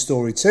amazing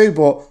story too.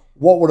 But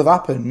what would have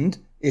happened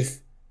if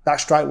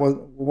that strike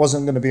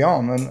wasn't going to be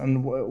on?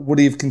 And would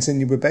he have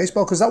continued with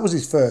baseball? Because that was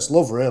his first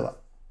love, really.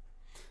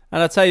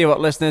 And I'll tell you what,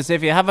 listeners,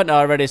 if you haven't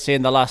already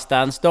seen The Last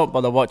Dance, don't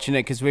bother watching it,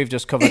 because we've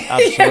just covered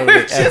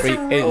absolutely every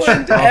inch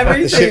of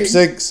The ship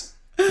sinks.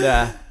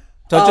 Yeah.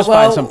 So just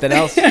find something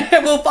else.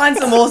 We'll find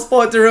some more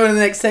sport to ruin in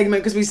the next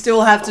segment, because we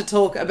still have to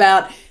talk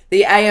about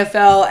the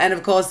AFL and,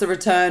 of course, the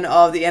return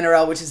of the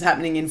NRL, which is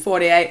happening in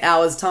 48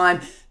 hours'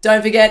 time.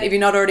 Don't forget, if you're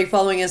not already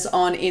following us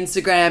on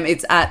Instagram,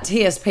 it's at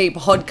TSP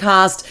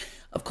Podcast.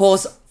 Of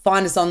course,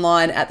 find us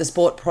online at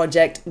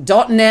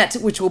thesportproject.net,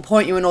 which will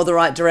point you in all the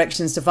right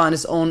directions to find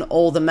us on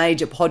all the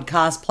major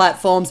podcast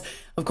platforms.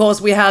 Of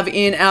course, we have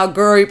in our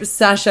group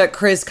Sasha,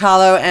 Chris,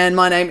 Carlo, and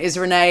my name is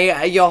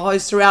Renee, your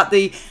host throughout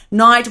the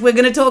night. We're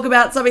going to talk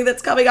about something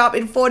that's coming up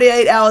in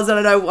 48 hours. And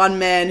I know one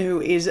man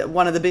who is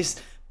one of the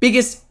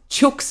biggest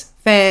Chooks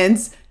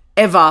fans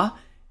ever.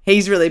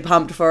 He's really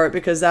pumped for it,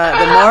 because the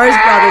Morris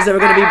brothers are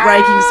going to be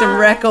breaking some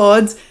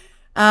records.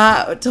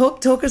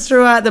 Talk us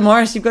through the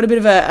Morris. You've got a bit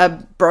of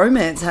a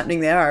bromance happening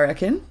there, I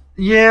reckon.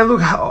 Yeah,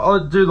 look,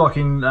 I do like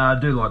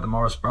the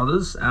Morris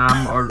brothers.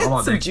 I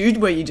like Subdued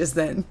were you just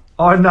then?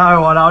 I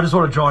know. I just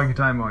want to try and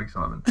contain my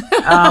excitement.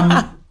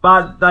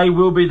 But they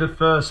will be the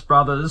first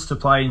brothers to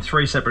play in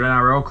 3 separate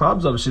NRL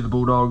clubs. Obviously, the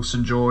Bulldogs,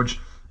 St George,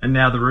 and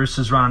now the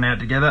Roosters running out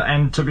together.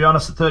 And to be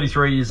honest, at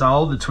 33 years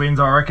old, the Twins,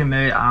 I reckon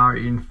they are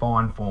in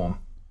fine form.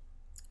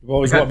 You've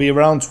always got to be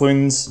around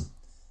twins,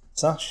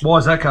 Sash. Why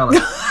is that, Carla?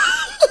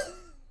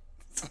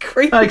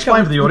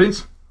 Explain for the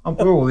audience.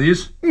 We're all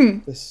ears.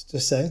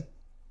 Just saying.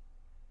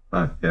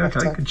 Oh, yeah,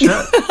 okay, good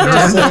chat.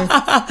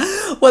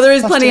 Well, there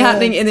is plenty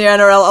happening in the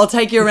NRL. I'll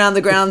take you around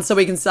the ground so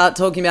we can start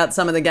talking about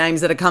some of the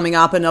games that are coming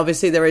up. And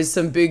obviously there is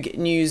some big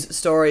news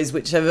stories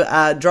which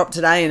have dropped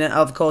today and,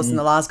 of course, in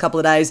the last couple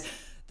of days.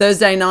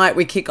 Thursday night,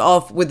 we kick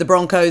off with the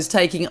Broncos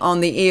taking on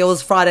the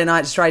Eels. Friday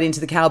night, straight into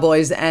the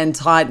Cowboys and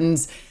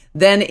Titans.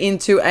 Then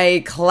into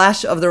a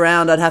clash of the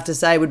round, I'd have to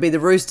say, would be the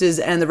Roosters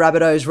and the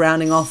Rabbitohs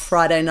rounding off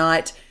Friday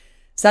night.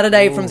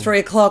 Saturday from 3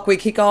 o'clock, we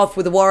kick off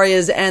with the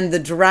Warriors and the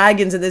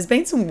Dragons. And there's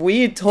been some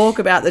weird talk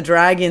about the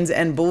Dragons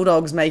and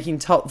Bulldogs making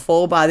top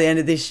 4 by the end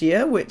of this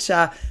year, which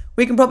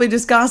we can probably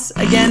discuss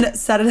again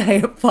Saturday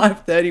at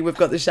 5:30. We've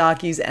got the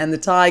Sharkies and the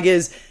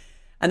Tigers.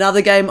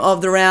 Another game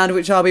of the round,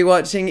 which I'll be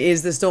watching,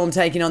 is the Storm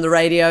taking on the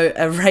Raiders.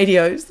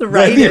 It's a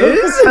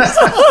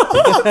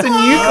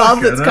new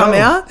club that's come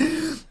out.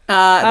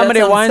 How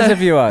many wines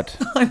have you had?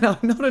 I know,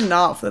 not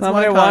enough. That's How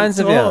why many I can't wines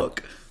have you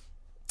had?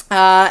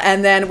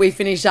 And then we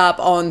finish up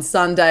on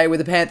Sunday with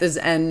the Panthers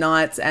and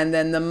Knights, and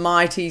then the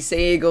mighty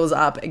Sea Eagles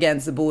up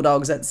against the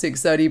Bulldogs at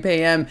 6:30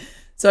 p.m.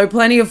 So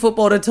plenty of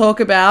football to talk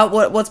about.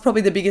 What's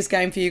probably the biggest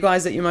game for you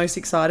guys that you're most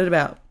excited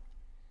about?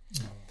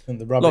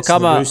 The Rabbits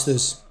and the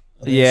Roosters.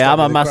 Yeah,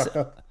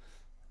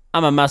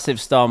 I'm a massive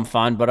Storm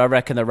fan, but I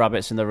reckon the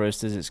Rabbits and the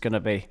Roosters it's going to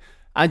be.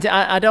 I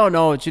don't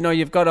know. Do you know,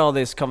 you've got all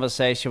this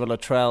conversation with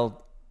Latrell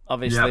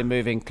obviously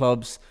moving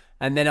clubs,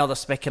 and then all the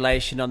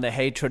speculation on the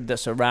hatred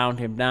that's around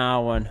him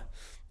now. And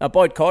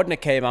Boyd Cordner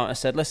came out and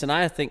said, listen,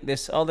 I think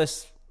all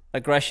this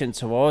aggression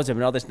towards him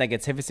and all this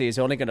negativity is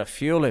only going to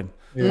fuel him.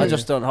 I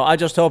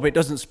just hope it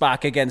doesn't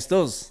spark against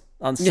us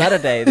on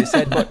Saturday. They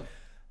said,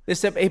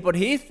 but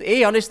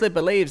he honestly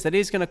believes that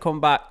he's going to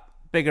come back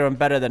bigger and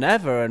better than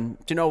ever. And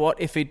do you know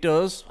what? If he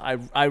does,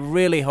 I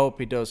really hope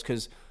he does,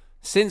 because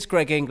since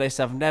Greg Inglis,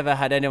 I've never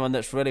had anyone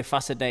that's really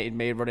fascinated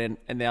me running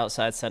in the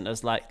outside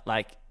centres like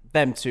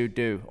them two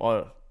do,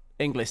 or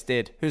Inglis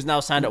did, who's now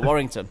signed at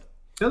Warrington.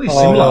 Really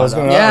similar. I was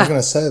going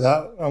to say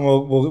that, and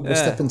we'll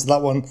step into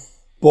that one.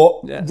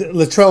 But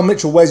Latrell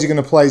Mitchell, where's he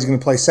going to play? Is he going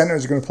to play centre, or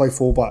is he going to play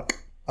fullback?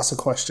 That's a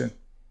question.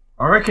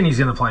 I reckon he's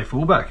going to play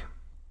fullback.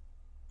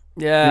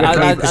 Yeah,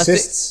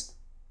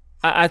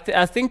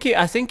 I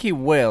think he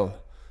will.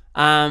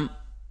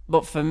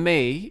 But for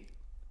me,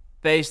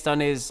 based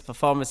on his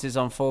performances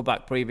on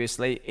fullback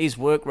previously, his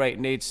work rate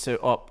needs to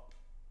up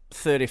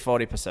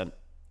 30-40%.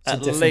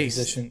 At least.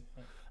 Position.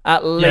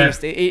 At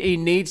least. He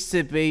needs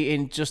to be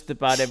in just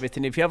about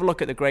everything. If you have a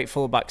look at the great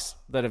fullbacks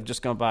that have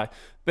just gone by,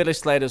 Billy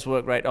Slater's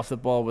work rate off the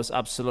ball was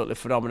absolutely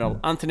phenomenal.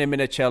 Anthony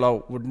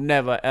Minicello would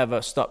never,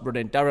 ever stop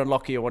running. Darren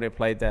Lockyer, when he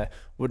played there,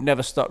 would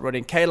never stop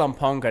running. Kalen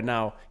Ponga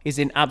now is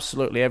in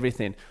absolutely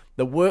everything.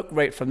 The work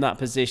rate from that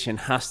position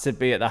has to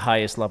be at the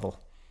highest level.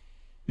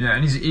 Yeah,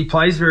 and he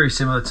plays very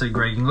similar to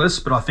Greg Inglis,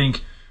 but I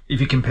think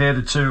if you compare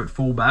the two at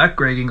fullback,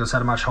 Greg Inglis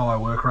had a much higher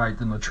work rate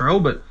than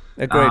Latrell. But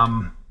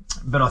agreed.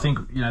 but I think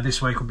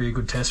this week will be a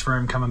good test for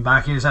him coming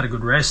back. He's had a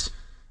good rest,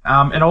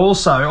 and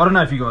also I don't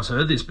know if you guys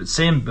heard this, but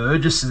Sam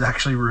Burgess is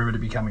actually rumoured to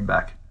be coming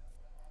back.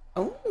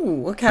 Oh,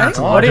 okay. I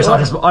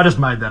just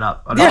made that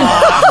up.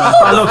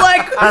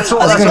 That's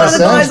one of the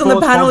guys on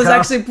the panel is podcast.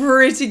 actually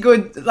pretty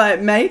good,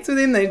 mates with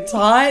him. They're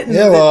tight.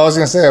 Yeah, well, I was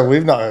going to say,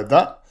 we've not heard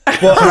that.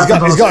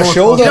 But he's got a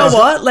shoulder. You know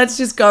what? Let's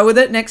just go with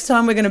it. Next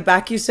time we're going to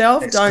back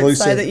yourself. Don't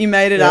say that you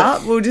made it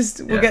up. We'll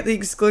get the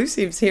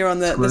exclusives here on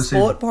the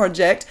Sport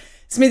Project.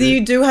 Smithy,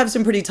 you do have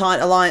some pretty tight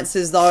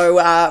alliances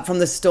though from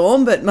the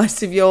Storm, but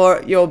most of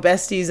your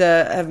besties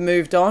have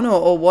moved on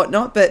or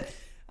whatnot. But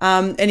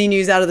any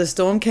news out of the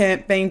Storm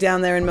camp being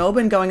down there in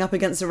Melbourne going up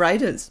against the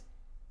Raiders?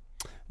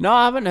 No,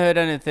 I haven't heard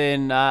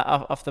anything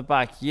off the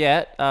back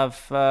yet.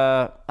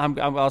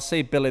 I'll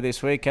see Billy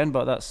this weekend,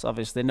 but that's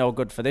obviously no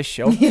good for this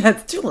show. Yeah,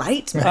 it's too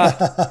late, man.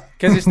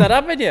 Because it's not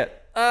happened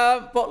yet.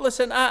 But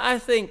listen, I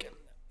think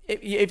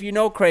if you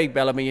know Craig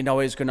Bellamy, you know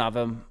he's going to have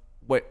him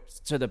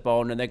whipped to the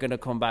bone, and they're going to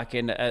come back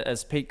in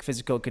as peak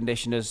physical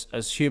condition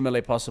as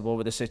humanly possible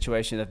with the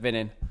situation they've been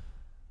in.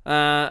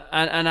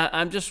 And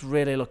I'm just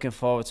really looking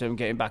forward to him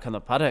getting back on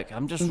the paddock.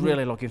 I'm just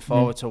really looking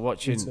forward to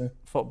watching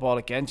football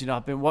again.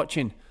 I've been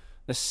watching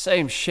the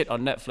same shit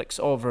on Netflix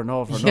over and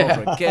over and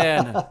over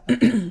again.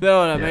 You know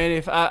what I mean?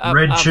 If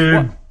Red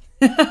Tube.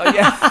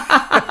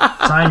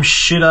 Same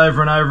shit over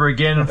and over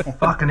again.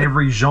 Fucking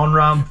every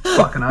genre. I'm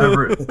fucking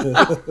over it.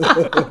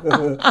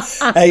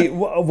 Hey,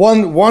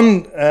 one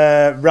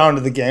round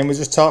of the game, we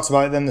just talked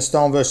about it then, the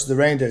Storm versus the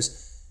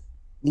Rangers.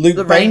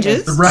 The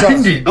Rangers? The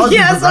Reindeers.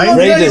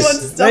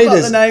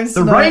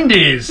 The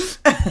Reindeers.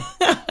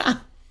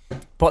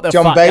 Put the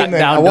John fat cat Bateman.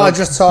 down, I want Doug. to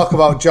just talk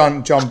about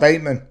John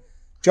Bateman.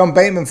 John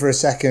Bateman for a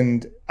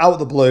second, out of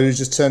the blues,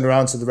 just turned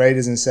around to the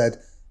Raiders and said,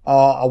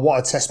 I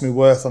want to test my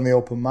worth on the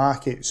open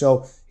market.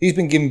 So he's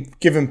been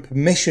given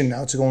permission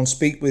now to go and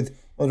speak with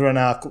other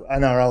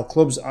NRL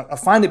clubs. I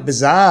find it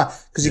bizarre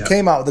because he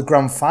came out of the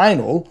grand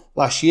final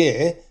last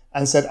year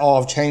and said,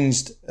 I've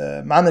changed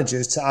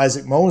managers to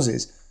Isaac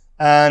Moses.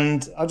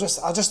 And I just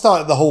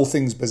thought the whole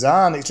thing's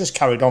bizarre, and it's just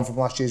carried on from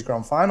last year's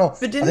grand final.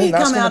 But didn't he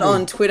come out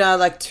on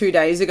Twitter 2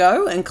 days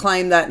ago and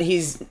claim that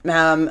he's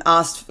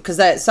asked,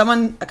 because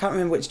someone, I can't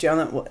remember which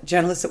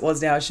journalist it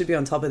was now, I should be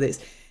on top of this.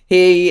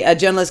 A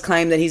journalist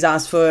claimed that he's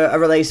asked for a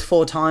release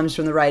 4 times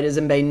from the Raiders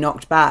and been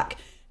knocked back.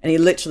 And he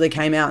literally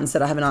came out and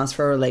said, I haven't asked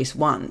for a release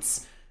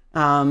once.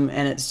 And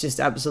it's just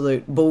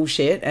absolute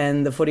bullshit,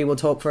 and the footy will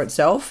talk for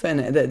itself,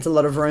 and it's a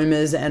lot of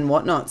rumours and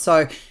whatnot.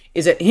 So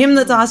is it him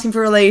that's asking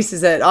for release?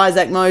 Is it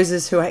Isaac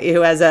Moses who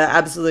has an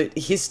absolute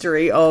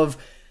history of,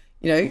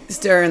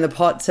 stirring the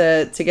pot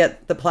to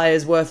get the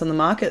players' worth on the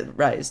market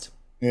raised?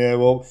 Yeah,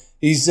 well,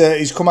 he's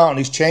come out and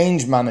he's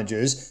changed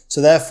managers.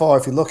 So therefore,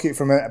 if you look at it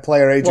from a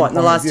player agent in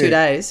the last 2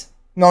 days?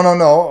 No.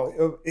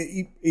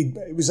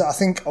 It was, I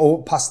think,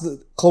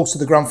 close to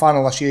the grand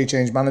final last year, he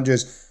changed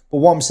managers. But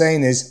what I'm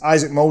saying is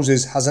Isaac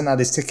Moses hasn't had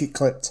his ticket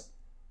clipped,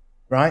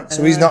 right?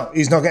 So he's not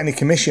getting any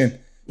commission.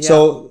 Yeah.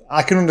 So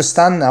I can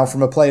understand now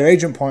from a player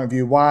agent point of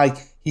view why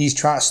he's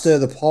trying to stir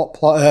the pot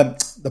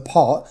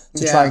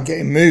to try and get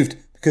him moved,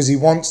 because he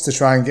wants to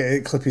try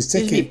and clip his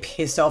ticket. You'd be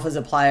pissed off as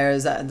a player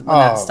when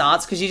that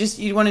starts, because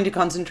you wanting to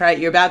concentrate.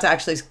 You're about to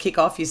actually kick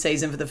off your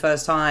season for the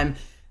first time,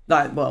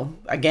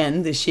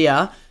 again this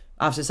year,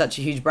 after such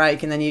a huge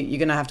break, and then you're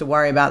going to have to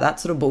worry about that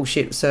sort of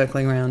bullshit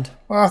circling around.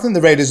 Well, I think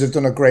the Raiders have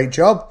done a great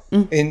job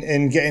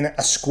in getting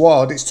a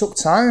squad. It's took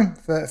time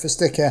for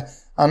Sticker,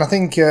 and I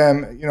think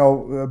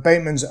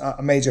Bateman's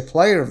a major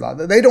player of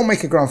that. They don't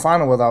make a grand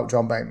final without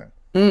John Bateman.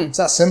 It's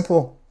that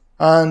simple.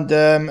 And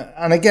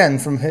again,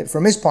 from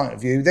his point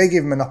of view, they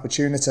give him an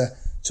opportunity.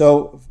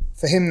 So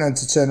for him then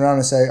to turn around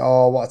and say,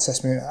 "Oh, what a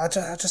test me," I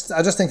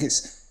just think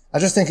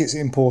it's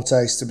in poor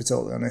taste, to be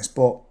totally honest.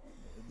 But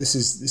this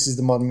is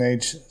the modern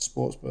age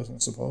sports person, I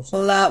suppose.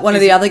 Well, one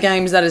of the other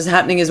games that is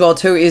happening as well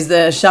too is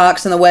the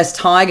Sharks and the West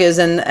Tigers,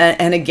 and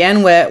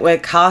again we're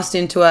cast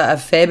into a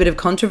fair bit of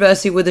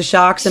controversy with the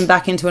Sharks and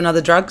back into another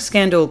drug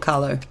scandal,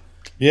 Carlo.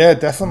 Yeah,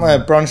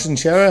 definitely. Bronson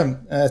Xerra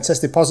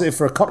tested positive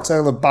for a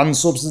cocktail of banned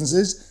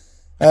substances.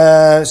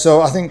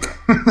 So I think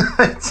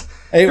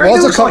it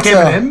was a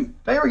cocktail. Like Eminem.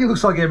 They reckon he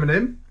looks like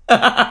Eminem.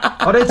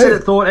 I did say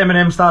that thought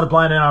Eminem started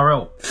playing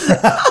NRL.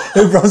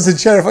 Bronson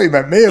Xerra, I thought you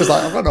meant me. I was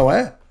like, I've got no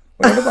hair.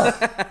 What about?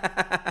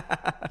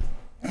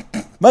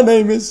 My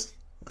name is...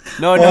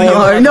 No,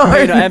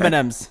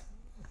 M&M's.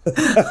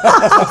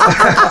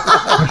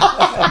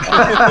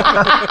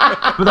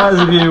 For those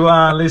of you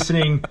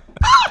listening,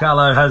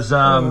 Carlo has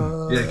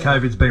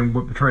COVID's been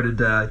treating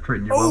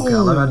you well,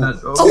 Carlo, hasn't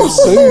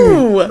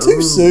it?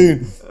 Too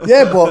soon.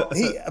 Yeah, but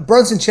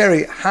Bronson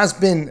Xerra has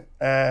been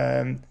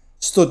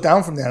stood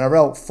down from the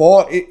NRL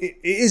for it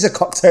is a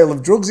cocktail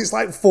of drugs. It's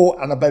like 4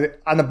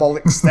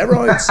 anabolic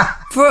steroids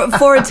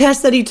for a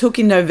test that he took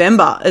in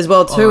November as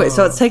well too.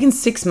 So it's taken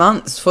 6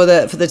 months for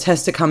the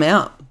test to come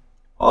out.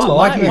 I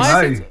like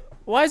him.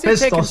 Why is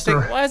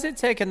it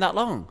taking that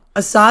long?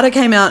 Asada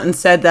came out and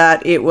said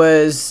that it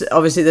was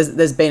obviously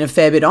there's been a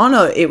fair bit on.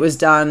 It was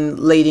done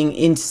leading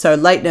into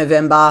late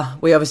November.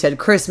 We obviously had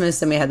Christmas,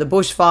 then we had the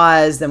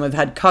bushfires, then we've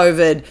had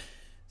COVID. So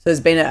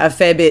there's been a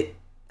fair bit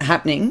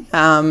happening.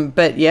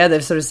 But yeah,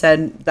 they've sort of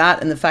said that,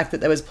 and the fact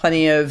that there was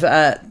plenty of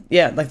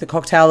like the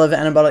cocktail of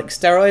anabolic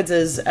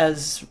steroids,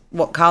 as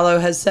what Carlo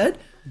has said.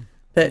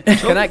 But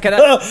can I just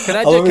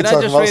read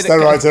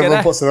steroids?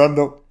 Everyone puts their hand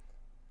up.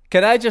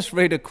 Can I just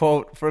read a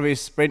quote from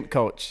his sprint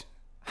coach?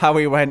 How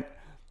he went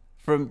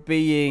from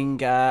being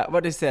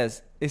what he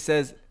says. He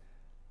says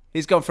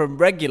he's gone from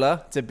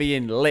regular to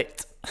being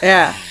lit.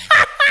 Yeah.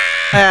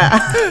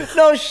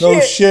 No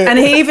shit. And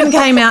he even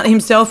came out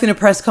himself in a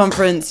press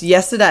conference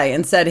yesterday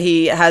and said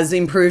he has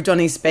improved on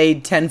his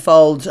speed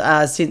tenfold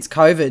since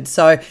COVID.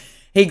 So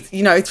he,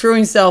 threw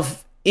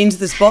himself into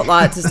the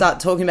spotlight to start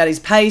talking about his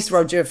pace.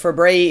 Roger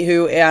Fabry,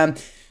 who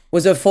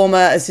was a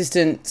former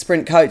assistant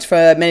sprint coach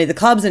for many of the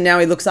clubs, and now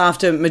he looks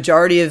after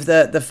majority of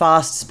the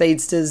fast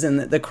speedsters and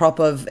the crop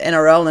of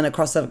NRL and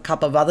across a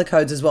couple of other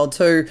codes as well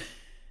too.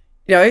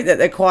 That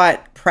they're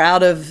quite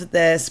proud of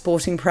their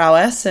sporting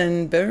prowess,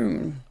 and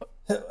boom.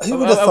 Who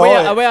would have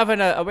thought?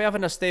 Are we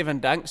having a Stephen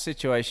Dank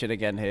situation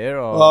again here?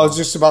 Or? Well, I was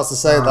just about to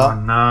say that. Oh,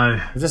 no.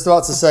 I was just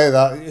about to say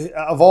that.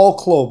 Of all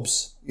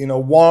clubs,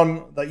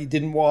 one that you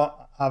didn't want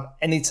to have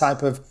any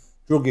type of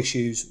drug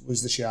issues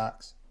was the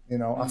Sharks.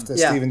 After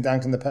Stephen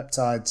Dank and the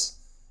peptides,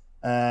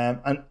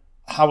 and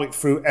how it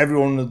threw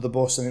everyone under the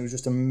bus, and it was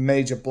just a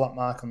major black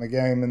mark on the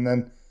game. And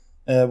then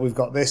we've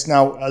got this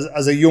now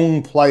as a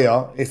young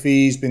player. If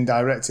he's been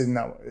directed in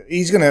that,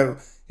 he's gonna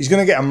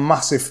get a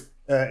massive.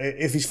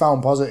 If he's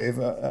found positive,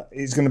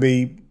 it's going to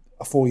be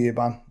a 4-year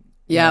ban.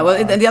 Yeah,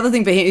 well, the other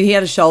thing for him, he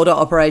had a shoulder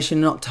operation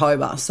in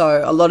October.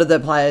 So a lot of the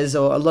players,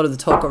 or a lot of the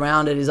talk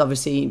around it, is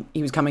obviously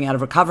he was coming out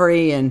of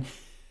recovery and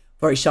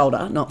for his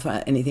shoulder, not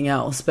for anything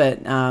else.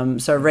 But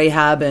so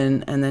rehab,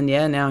 and then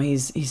now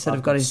he's sort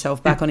of got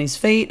himself back on his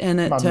feet, and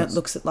it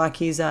looks like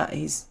he's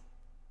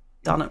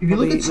done it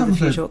probably with a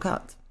few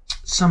shortcuts.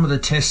 Some of the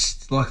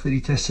tests that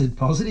he tested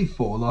positive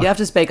for. You have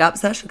to speak up,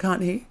 Sash. I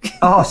can't hear you.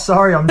 Oh,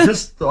 sorry. I'm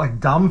just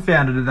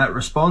dumbfounded at that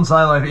response.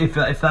 If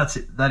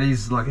that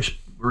is like a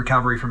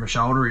recovery from a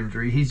shoulder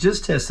injury, he's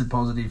just tested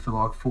positive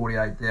for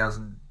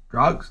 48,000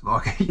 drugs.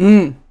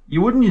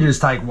 You wouldn't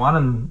just take one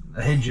and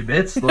hedge your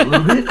bets a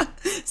little bit?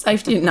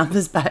 Safety in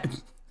numbers, babe.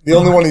 The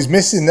only one he's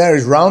missing there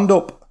is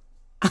Roundup.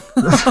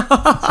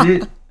 That's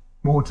it.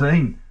 More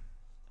team.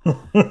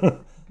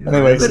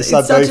 Anyway, it's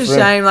such a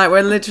shame.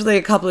 We're literally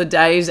a couple of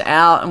days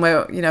out, and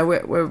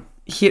we're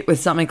hit with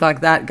something like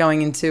that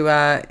going into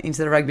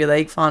the rugby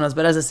league finals.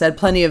 But as I said,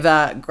 plenty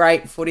of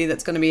great footy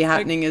that's going to be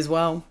happening as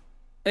well.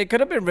 It could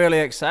have been really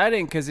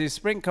exciting because his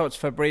sprint coach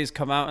Fabrice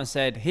come out and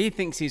said he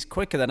thinks he's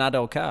quicker than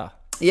Addo-Carr.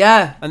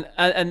 Yeah, and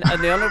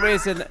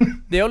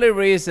the only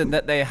reason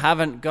that they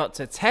haven't got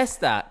to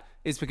test that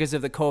is because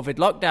of the COVID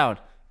lockdown.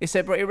 He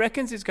said, but he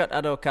reckons he's got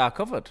Addo-Carr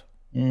covered.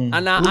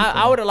 And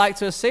I would have liked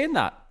to have seen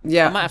that.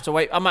 Yeah, I might have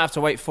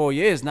to wait 4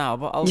 years now,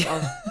 but I'd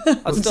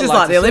it's still just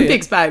like the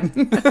Olympics, babe.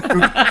 It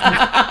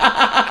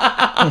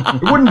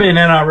wouldn't be an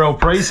NRL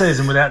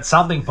preseason without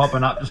something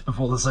popping up just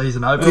before the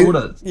season opened, would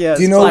it? Yeah.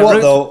 Do you know what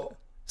though?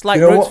 It's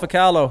like roots for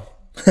Carlo.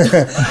 Do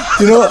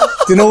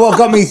you know what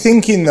got me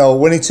thinking though?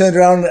 When he turned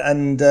around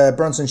and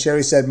Bronson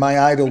Sherry said, "My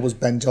idol was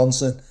Ben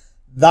Johnson."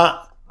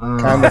 That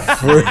kind of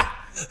threw.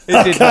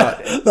 It did not.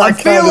 I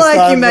feel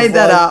like you made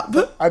that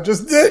up. I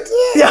just did.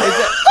 Yeah.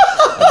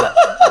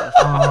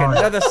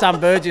 Another Sam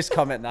Burgess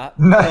comment that.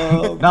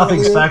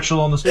 Nothing's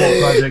factual on the Sport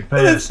Project,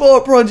 Peter. The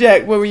Sport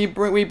Project, where we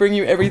bring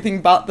you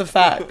everything but the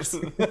facts.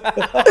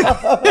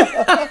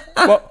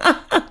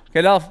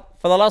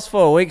 For the last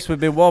 4 weeks, we've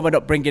been warming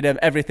up, bringing him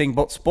everything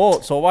but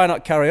sport. So why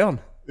not carry on?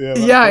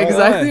 Yeah,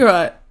 exactly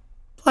right.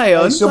 Play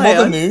on. Some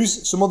other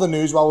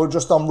news while we're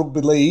just on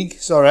rugby league.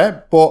 Sorry,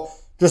 but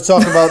just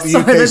talking about the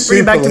UK let's bring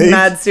Super it back League. to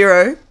Mad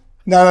Zero.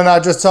 No.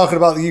 Just talking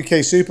about the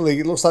UK Super League.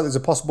 It looks like there's a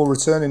possible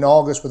return in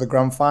August with a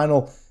grand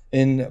final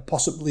in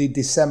possibly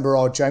December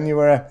or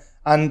January.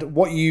 And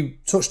what you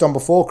touched on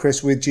before,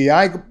 Chris, with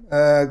GI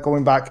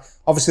going back,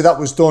 obviously that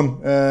was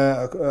done,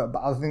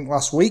 I think,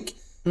 last week,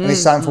 and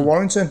he's signed for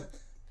Warrington.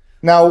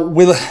 Now,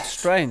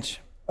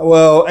 strange.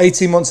 Well,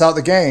 18 months out of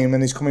the game,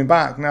 and he's coming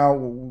back. Now,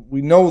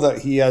 we know that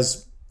he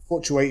has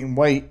fluctuating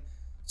weight.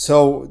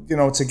 So,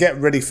 to get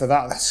ready for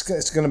that,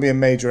 it's going to be a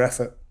major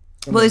effort.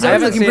 Well, he's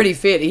always looking pretty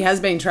fit. He has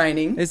been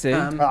training. Is he?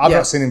 I've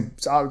not seen him.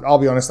 I'll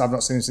be honest, I've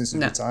not seen him since he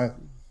retired.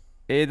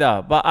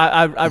 Either, but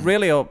I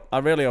really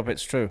hope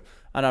it's true,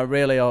 and I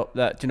really hope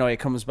that he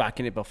comes back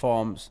and he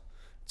performs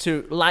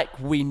to like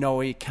we know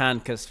he can.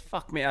 Because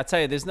fuck me, I tell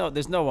you, there's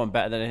no one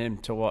better than him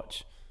to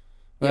watch.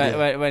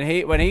 Yeah.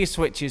 When he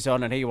switches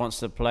on and he wants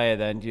to play,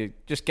 then you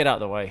just get out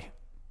of the way.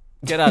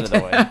 Get out of the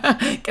way.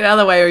 Get out of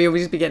the way, or you'll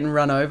just be getting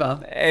run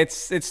over.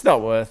 It's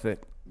not worth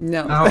it.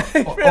 No.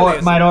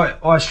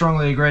 I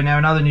strongly agree. Now,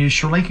 in other news,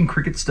 Sri Lankan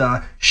cricket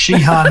star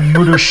Shihan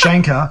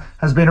Mudushankar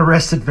has been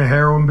arrested for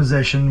heroin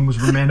possession and was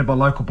remanded by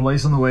local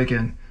police on the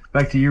weekend.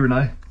 Back to you,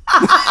 Renee.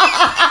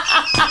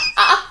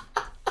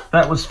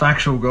 That was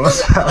factual,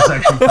 guys. That was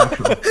actually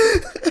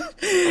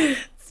factual.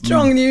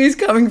 Strong news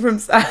coming from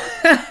Sad.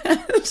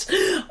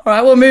 All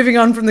right, well, moving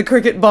on from the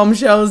cricket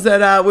bombshells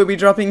that we'll be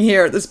dropping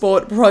here at the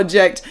Sport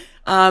Project,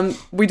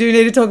 we do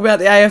need to talk about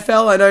the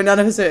AFL. I know none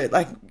of us are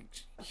like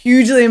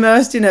hugely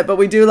immersed in it, but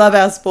we do love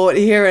our sport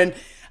here, and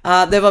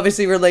they've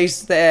obviously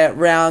released their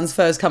rounds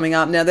first coming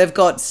up. Now, they've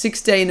got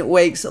 16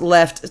 weeks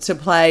left to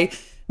play.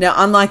 Now,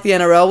 unlike the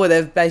NRL, where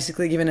they've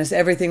basically given us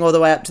everything all the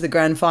way up to the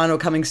grand final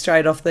coming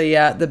straight off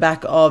the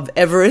back of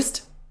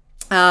Everest,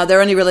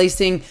 they're only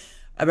releasing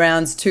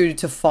rounds 2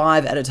 to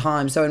 5 at a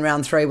time. So in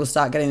round 3, we'll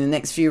start getting the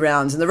next few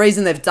rounds. And the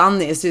reason they've done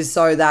this is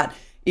so that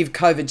if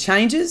COVID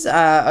changes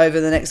over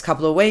the next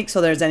couple of weeks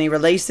or there's any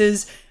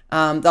releases,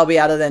 they'll be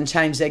able to then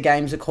change their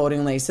games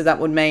accordingly. So that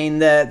would mean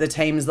the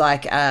teams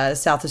like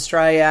South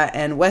Australia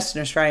and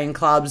Western Australian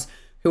clubs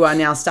who are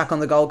now stuck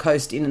on the Gold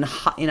Coast in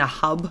a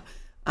hub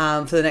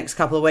for the next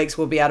couple of weeks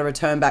will be able to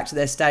return back to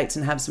their states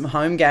and have some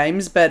home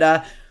games.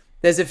 But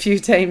there's a few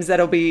teams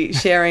that'll be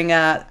sharing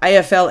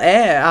AFL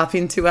air up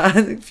into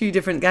a few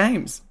different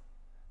games.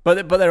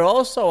 But they're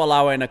also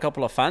allowing a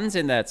couple of fans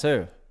in there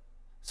too.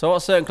 So what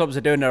certain clubs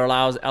are doing, they're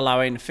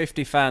allowing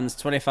 50 fans,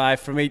 25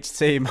 from each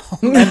team,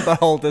 member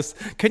holders.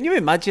 Can you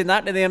imagine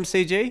that in the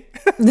MCG?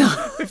 No.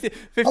 50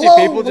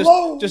 people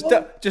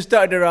just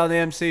dotted around the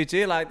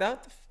MCG like that.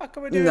 What the fuck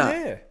are we doing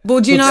here? Well,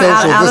 do you know, social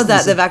out of that,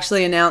 distancing. they've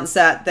actually announced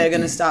that they're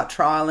going to start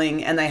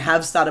trialling, and they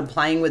have started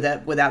playing with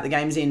it without the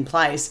games in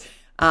place,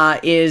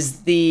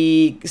 is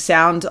the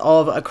sound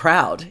of a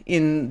crowd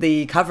in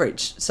the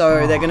coverage.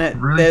 So they're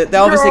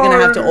obviously going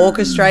to have to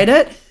orchestrate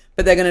it,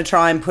 but they're going to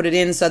try and put it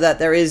in so that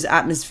there is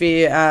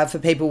atmosphere for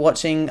people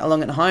watching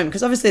along at home.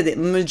 Because obviously the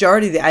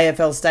majority of the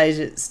AFL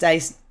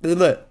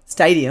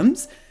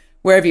stadiums,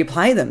 wherever you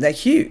play them, they're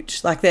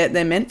huge. Like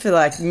they're meant for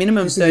like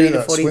minimum 30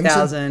 to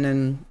 40,000.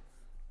 And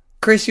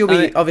Chris, you'll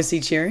be obviously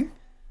cheering.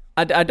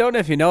 I don't know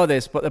if you know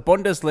this, but the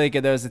Bundesliga,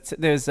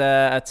 there's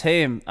a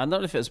team, I don't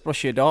know if it was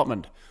Borussia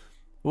Dortmund.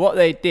 What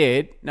they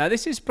did, now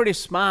this is pretty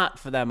smart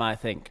for them, I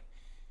think.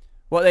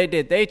 What they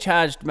did, they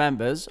charged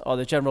members or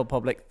the general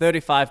public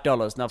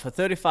 $35. Now, for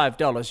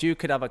 $35, you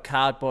could have a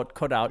cardboard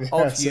cutout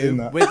of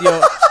you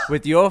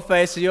with your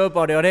face and your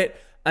body on it,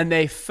 and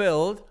they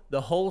filled the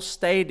whole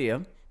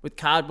stadium with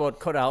cardboard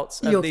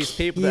cutouts of these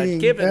people that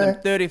had given them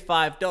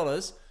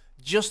 $35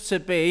 just to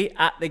be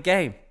at the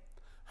game.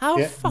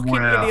 How fucking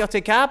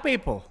idiotic are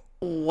people?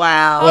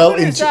 Wow.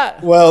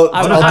 Well,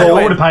 I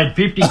would have paid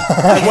 50.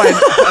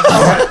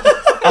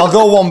 I'll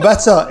go one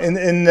better.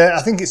 In I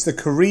think it's the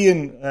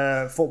Korean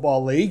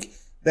football league.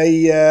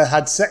 They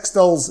had sex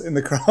dolls in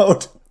the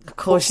crowd. Of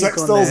course,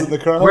 sex dolls in the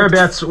crowd.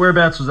 Whereabouts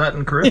was that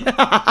in Korea?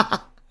 I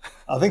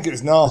think it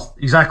was north.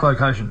 Exact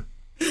location.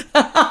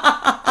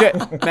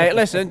 Mate,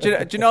 listen,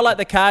 do you know, like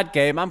the card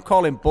game, I'm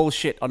calling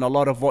bullshit on a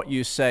lot of what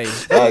you say.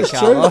 It's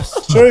true.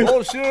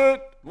 It's true.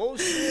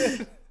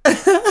 Bullshit.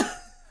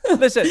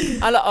 Listen,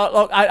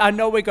 I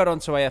know we got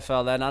onto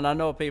AFL then, and I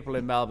know people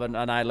in Melbourne,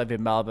 and I live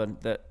in Melbourne,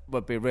 that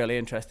would be really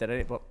interested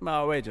in it, but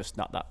no, we're just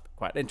not that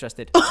quite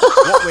interested.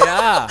 What we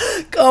are...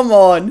 Come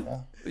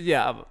on.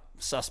 Yeah,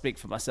 so I speak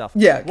for myself.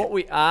 Yeah. What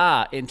we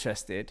are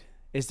interested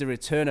is the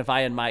return of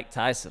Iron Mike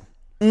Tyson.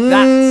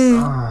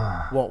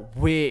 That's what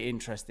we're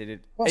interested in.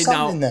 What's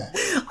happening there?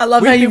 I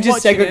love how you've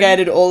just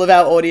segregated all of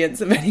our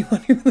audience of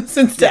anyone who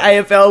listens to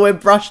AFL. We've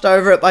brushed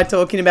over it by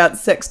talking about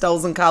sex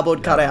dolls and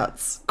cardboard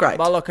cutouts. Great.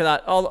 Well, look at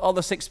that. All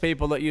the 6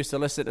 people that used to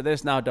listen to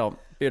this now don't.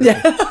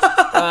 Beautiful.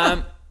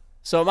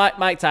 So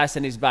Mike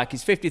Tyson is back.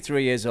 He's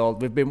 53 years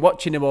old. We've been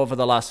watching him over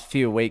the last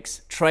few weeks,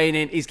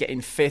 training. He's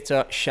getting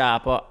fitter,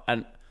 sharper,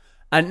 and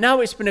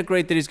now it's been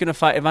agreed that he's going to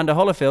fight Evander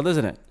Holyfield,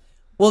 isn't it?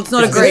 Well, it's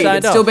not agreed.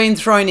 It's still been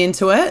thrown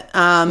into it.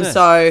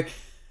 So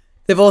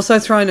they've also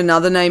thrown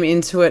another name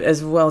into it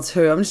as well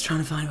too. I'm just trying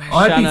to find where.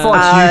 I hope he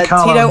fights you,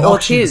 Tito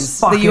Ortiz,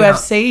 the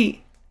UFC.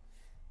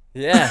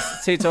 Yeah,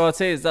 Tito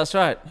Ortiz. That's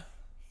right.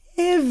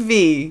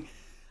 Heavy.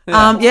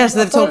 Yes,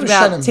 they've talked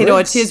about Shannon Tito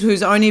Briggs. Ortiz,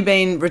 who's only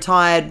been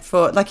retired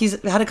for, like,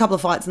 he's had a couple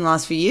of fights in the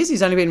last few years.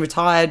 He's only been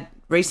retired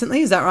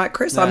recently. Is that right,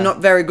 Chris? Yeah. I'm not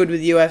very good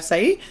with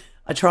UFC.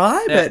 I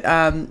try, but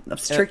I'm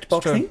strict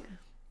boxing. True.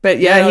 But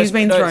he's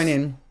been thrown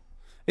in.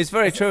 It's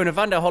very true, and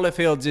Evander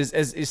Holyfield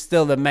is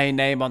still the main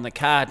name on the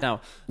card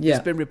now. Yeah.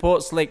 There's been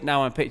reports leaked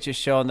now and pictures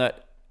showing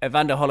that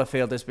Evander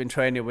Holyfield has been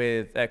training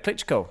with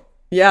Klitschko.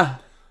 Yeah.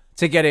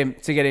 To get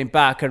him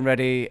back and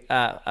ready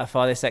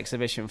for this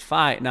exhibition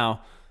fight.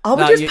 Now, I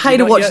would just pay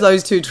to watch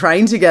those two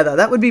train together.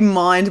 That would be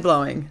mind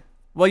blowing.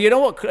 Well, you know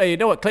what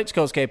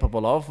Klitschko's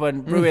capable of.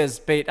 When Ruiz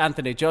beat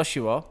Anthony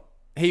Joshua,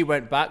 he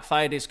went back,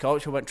 fired his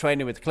coach, and went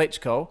training with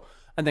Klitschko,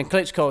 and then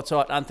Klitschko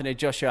taught Anthony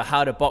Joshua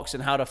how to box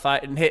and how to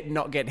fight and hit and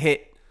not get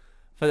hit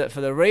for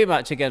the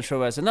rematch against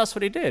Ruiz, and that's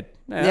what he did.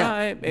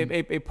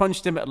 He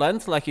punched him at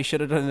length like he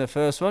should have done in the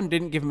first one.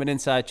 Didn't give him an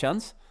inside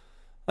chance,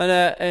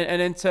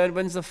 and in turn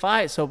wins the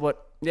fight. So,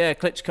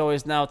 Klitschko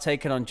is now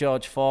taking on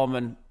George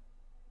Foreman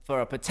for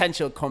a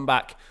potential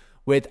comeback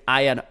with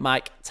Iron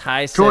Mike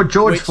Tyson.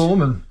 George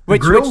Foreman.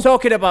 Which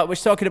talking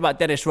about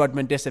Dennis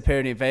Rodman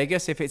disappearing in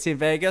Vegas. If it's in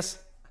Vegas,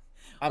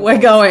 We're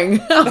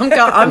going. I'm We've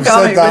coming.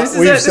 said that. This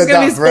We've is said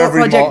going to be that for Sport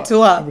every Project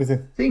Tour.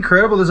 everything. It's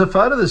incredible. There's a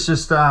photo that's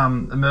just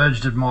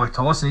emerged of Mike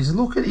Tyson.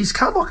 He's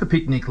cut like a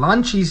picnic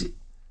lunch. He's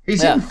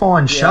in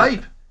fine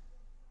shape.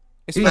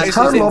 He's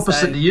total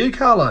opposite to you,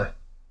 Carlo.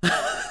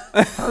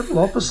 Total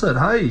opposite,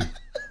 hey.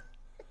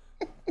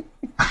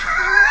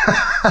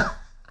 I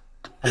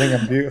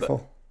think I'm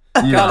beautiful.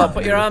 Carlo,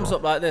 put your arms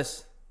up like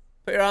this.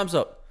 Put your arms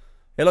up.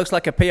 It looks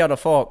like a pea on a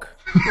fork.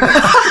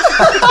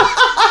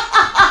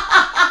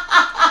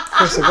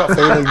 Chris, I've got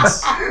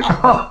feelings.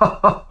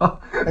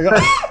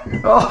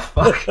 Oh,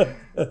 fuck.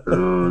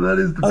 Oh, that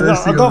is the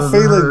best thing I've got I've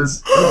ever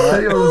feelings. heard. A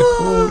pea on a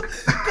fork.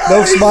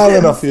 No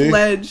smiling off you.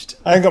 Fledged.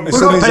 I ain't got my We've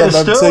got sunnies Peter on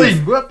them Sterling. teeth.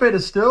 We've got Peter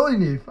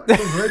Sterling here. Fuck,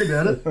 I've read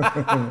about it.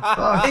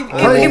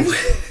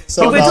 If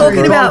So we're now talking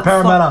we're about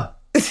Parramatta.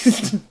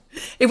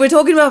 If we're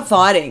talking about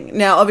fighting,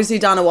 now obviously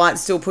Dana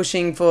White's still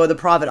pushing for the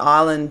private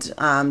island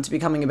to be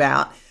coming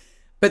about,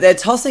 but they're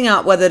tossing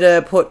up whether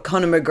to put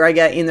Conor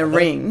McGregor in the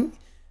ring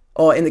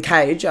or in the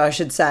cage, I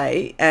should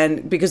say,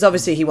 and because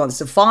obviously he wants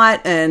to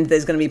fight and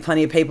there's going to be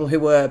plenty of people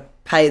who will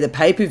pay the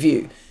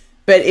pay-per-view,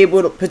 but it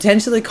would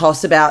potentially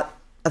cost about,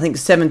 I think,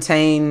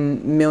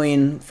 17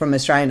 million from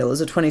Australian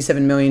dollars or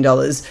 $27 million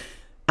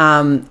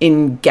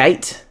in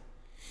gate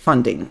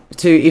funding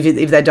to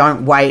if they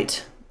don't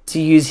wait to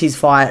use his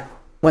fight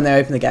when they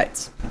open the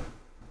gates.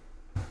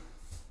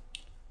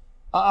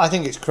 I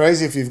think it's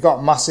crazy if you've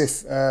got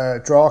massive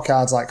draw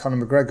cards like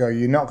Conor McGregor,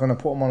 you're not going to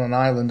put them on an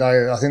island.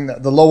 I think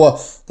that the lower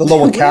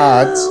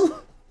cards.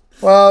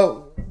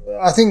 Well,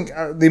 I think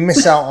they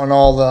miss out on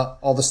all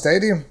the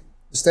stadium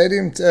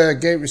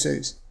gate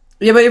receipts.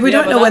 Yeah, but if we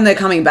don't know when they're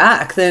coming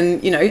back, then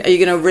are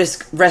you going to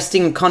risk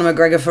resting Conor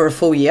McGregor for a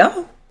full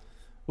year?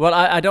 Well,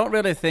 I don't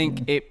really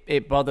think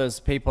it bothers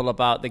people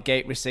about the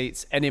gate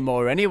receipts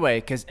anymore anyway,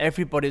 because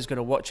everybody's going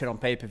to watch it on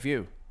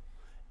pay-per-view.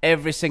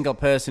 Every single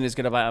person is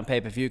going to buy it on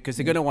pay-per-view because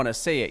they're going to want to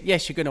see it.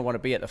 Yes, you're going to want to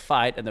be at the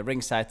fight, and the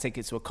ringside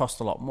tickets will cost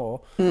a lot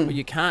more, but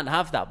you can't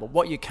have that. But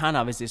what you can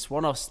have is this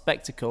one-off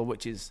spectacle,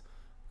 which is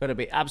going to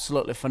be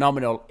absolutely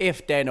phenomenal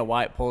if Dana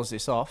White pulls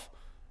this off.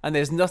 And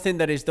there's nothing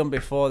that he's done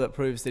before that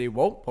proves that he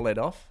won't pull it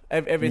off.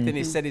 Everything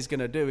he said he's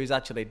going to do, he's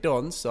actually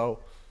done. So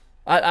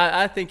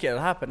I think it'll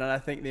happen, and I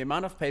think the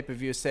amount of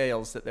pay-per-view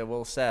sales that they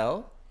will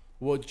sell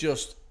will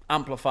just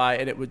amplify,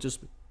 and it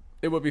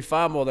would be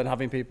far more than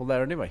having people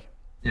there anyway.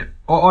 Yeah,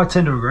 I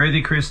tend to agree with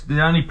you, Chris. The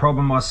only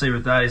problem I see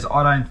with that is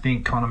I don't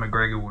think Conor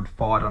McGregor would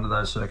fight under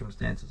those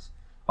circumstances.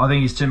 I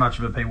think he's too much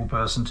of a people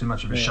person, too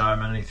much of a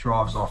showman, and he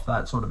thrives off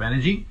that sort of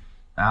energy.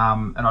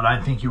 And I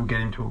don't think he'll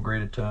get him to agree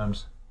to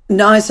terms.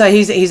 No, so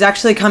he's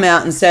actually come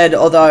out and said,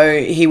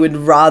 although he would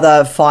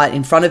rather fight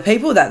in front of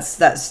people,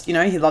 that's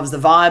he loves the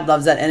vibe,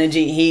 loves that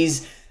energy.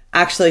 He's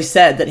actually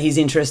said that he's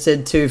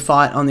interested to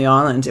fight on the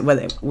island,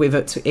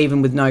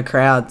 even with no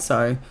crowd.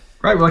 So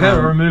great. Well, okay,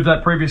 we'll remove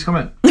that previous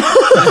comment.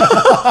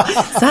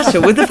 Sasha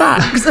with the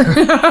facts.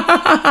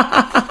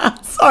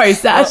 Sorry,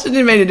 Sash, I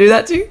didn't mean to do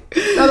that to you.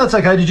 No, that's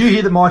okay. Did you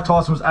hear that Mike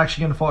Tyson was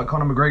actually going to fight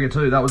Conor McGregor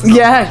too? That was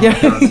Yeah,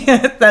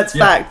 that's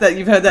fact. That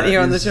you've heard that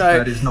here on the show.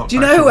 That is not. Do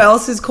you know who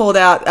else has called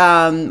out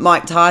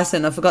Mike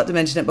Tyson? I forgot to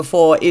mention it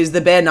before. Is the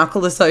Bare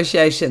Knuckle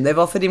Association? They've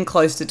offered him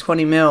close to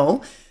 20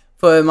 mil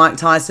for Mike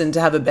Tyson to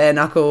have a bare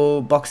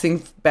knuckle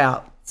boxing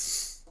bout.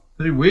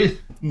 Who with?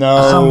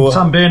 No,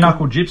 some bare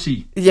knuckle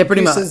gypsy. Yeah,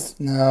 pretty much.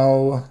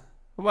 No.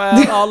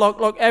 Well,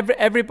 look,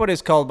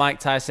 everybody's called Mike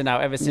Tyson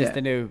out ever since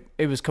they knew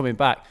he was coming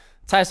back.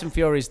 Tyson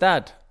Fury's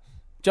dad,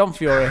 John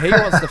Fury, he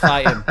wants to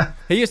fight him.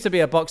 He used to be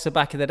a boxer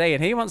back in the day,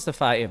 and he wants to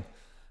fight him.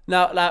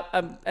 Now,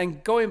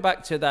 and going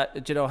back to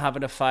that,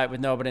 having a fight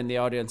with nobody in the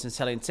audience and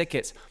selling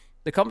tickets,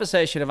 the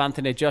conversation of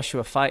Anthony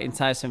Joshua fighting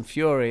Tyson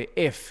Fury,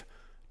 if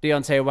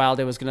Deontay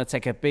Wilder was going to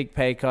take a big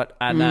pay cut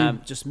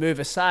and just move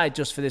aside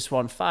just for this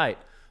one fight,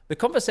 the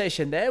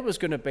conversation there was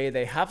going to be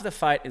they have the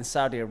fight in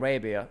Saudi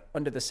Arabia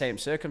under the same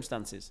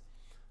circumstances.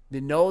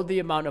 They know the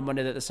amount of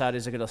money that the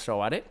Saudis are going to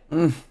throw at it,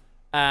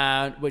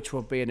 and which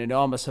will be an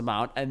enormous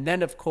amount. And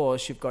then, of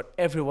course, you've got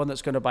everyone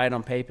that's going to buy it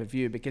on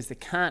pay-per-view because they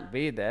can't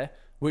be there,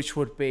 which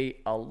would be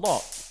a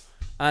lot.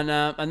 And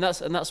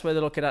that's where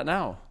they're looking at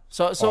now.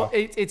 So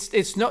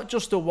it's not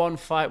just a one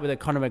fight with a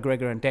Conor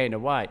McGregor and Dana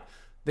White.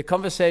 The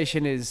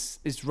conversation is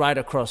right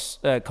across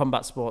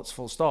combat sports,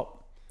 full stop.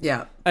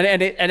 Yeah,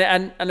 And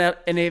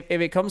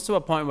if it comes to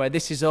a point where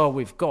this is all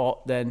we've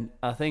got, then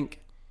I think,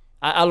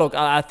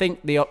 I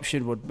think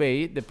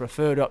the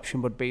preferred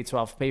option would be to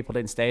have people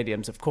in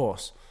stadiums, of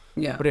course.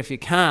 Yeah. But if you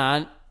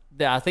can't,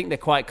 I think they're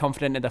quite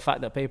confident in the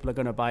fact that people are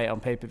going to buy it on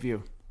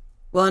pay-per-view.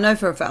 Well, I know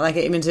for a fact, like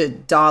even to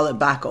dial it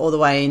back all the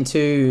way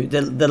into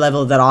the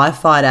level that I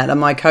fight at, and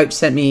my coach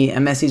sent me a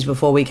message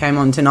before we came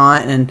on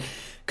tonight, and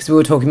because we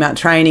were talking about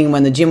training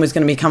when the gym was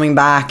going to be coming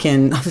back,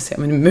 and obviously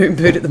I'm in a moon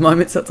boot at the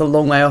moment, so it's a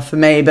long way off for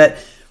me, but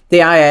the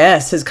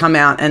IAS has come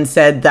out and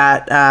said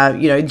that,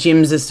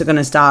 gyms are still going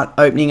to start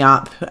opening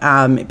up,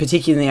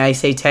 particularly in the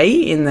ACT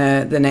in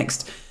the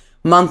next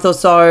month or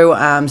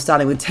so,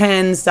 starting with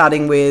 10,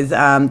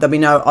 there'll be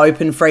no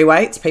open free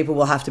weights. People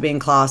will have to be in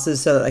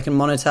classes so that they can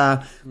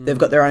monitor. They've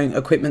got their own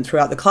equipment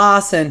throughout the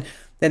class, and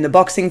Then the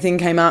boxing thing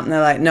came up and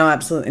they're like, no,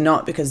 absolutely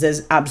not, because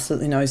there's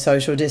absolutely no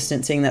social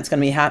distancing that's going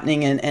to be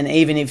happening. And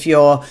even if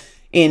you're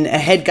in a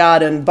head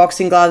guard and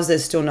boxing gloves,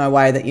 there's still no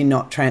way that you're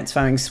not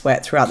transferring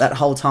sweat throughout that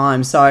whole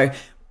time. So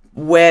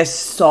we're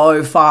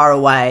so far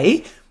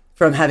away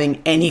from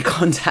having any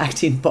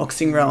contact in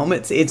boxing realm.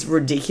 It's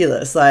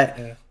ridiculous.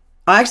 Like,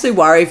 I actually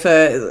worry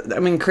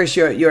Chris,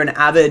 you're an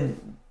avid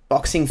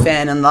boxing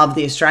fan and love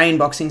the Australian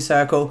boxing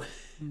circle.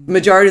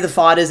 Majority of the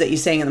fighters that you're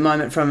seeing at the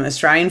moment from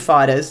Australian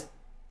fighters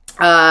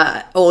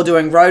all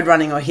doing road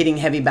running or hitting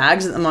heavy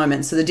bags at the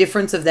moment. So the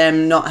difference of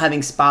them not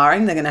having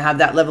sparring, they're going to have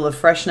that level of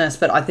freshness.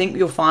 But I think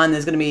you'll find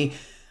there's going to be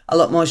a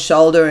lot more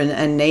shoulder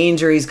and knee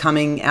injuries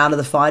coming out of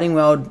the fighting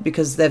world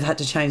because they've had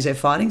to change their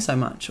fighting so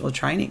much or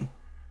training.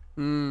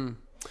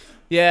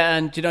 Yeah,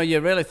 and you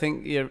really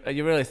think you're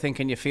really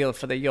thinking you feel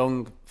for the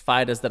young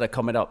fighters that are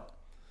coming up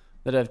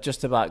that have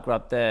just about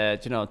grabbed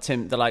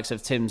the likes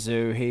of Tim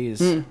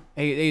Tszyu.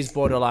 He's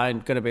borderline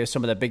going to be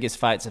some of the biggest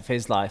fights of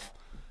his life.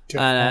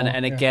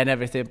 And again,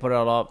 everything put it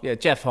all up. Yeah,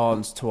 Jeff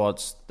Horn's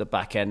towards the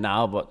back end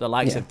now, but the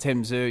likes of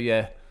Tim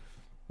Tszyu,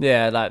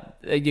 like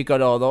you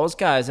got all those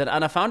guys. And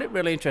I found it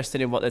really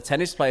interesting in what the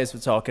tennis players were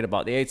talking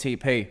about, the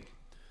ATP.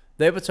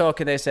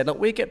 They said, look,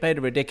 we get paid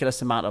a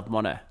ridiculous amount of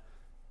money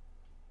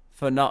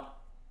for not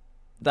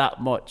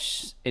that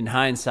much in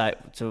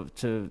hindsight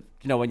to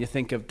when you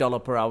think of dollar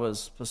per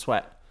hours for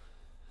sweat.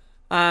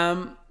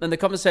 And the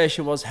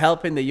conversation was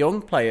helping the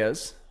young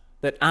players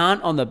that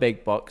aren't on the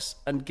big bucks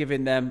and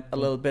giving them a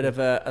little bit of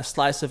a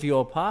slice of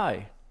your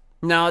pie.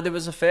 Now, there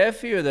was a fair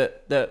few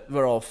that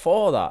were all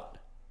for that.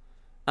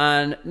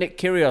 And Nick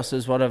Kyrgios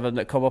is one of them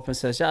that come up and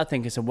says, I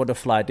think it's a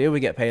wonderful idea. We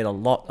get paid a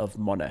lot of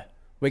money.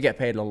 We get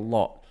paid a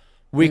lot.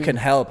 We can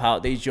help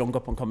out these young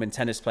up-and-coming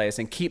tennis players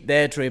and keep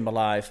their dream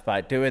alive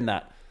by doing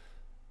that.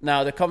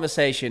 Now, the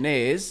conversation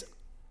is,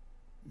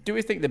 do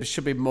we think there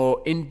should be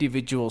more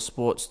individual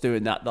sports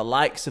doing that? The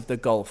likes of the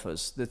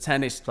golfers, the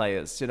tennis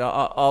players,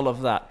 all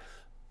of that.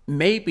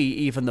 Maybe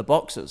even the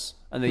boxers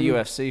and the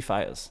UFC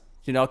fighters,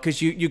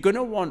 because you've got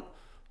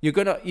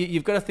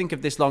to think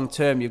of this long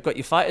term. You've got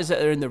your fighters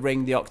that are in the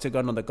ring, the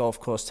octagon, on the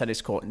golf course,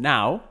 tennis court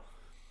now.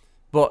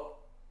 But,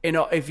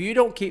 if you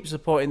don't keep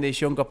supporting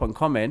these young up and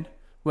coming,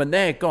 when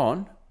they're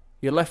gone,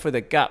 you're left with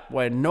a gap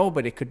where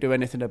nobody could do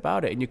anything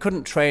about it. And you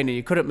couldn't train and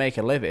you couldn't make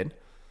a living.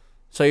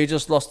 So you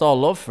just lost all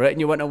love for it and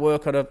you went to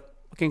work on a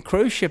fucking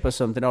cruise ship or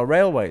something, or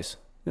railways.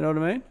 You know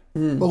what I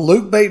mean? Well,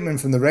 Luke Bateman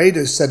from the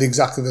Raiders said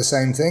exactly the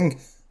same thing.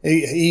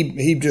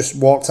 He just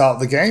walked out of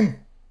the game.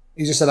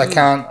 He just said, I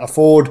can't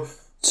afford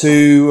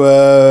to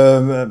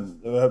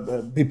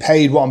be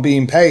paid what I'm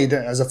being paid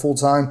as a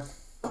full-time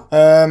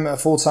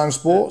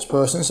sports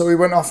person. So he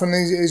went off and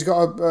he's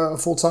got a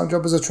full-time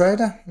job as a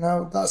trader.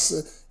 Now,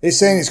 it's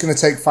saying it's going to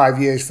take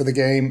 5 years for the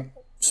game,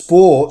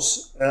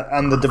 sports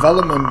and the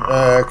development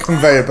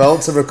conveyor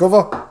belt to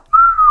recover.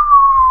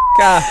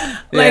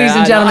 Ladies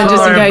and gentlemen,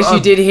 just in case you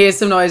did hear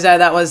some noise there,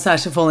 that was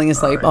Sasha falling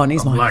asleep on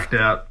his mic. Blacked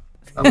out.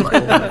 Well, look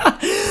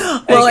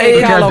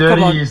how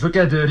dirty he is. Look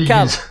how dirty he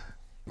is.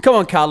 Come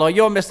on, Carlo,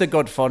 you're Mr.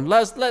 Good Fun.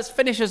 Let's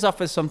finish us off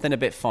with something a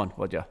bit fun,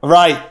 would you?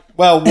 Right.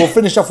 Well, we'll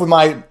finish off with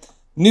my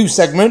new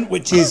segment,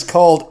 which is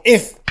called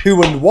If,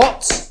 Who and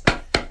What.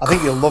 I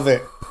think you'll love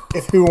it.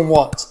 If, Who and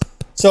What.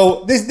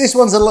 So this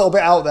one's a little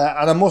bit out there,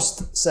 and I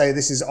must say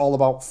this is all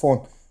about fun.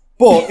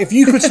 But if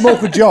you could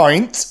smoke a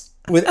joint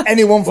with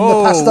anyone from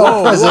the past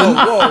or present,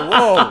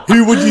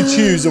 who would you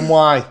choose and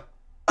why?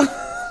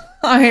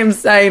 I am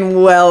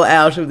staying well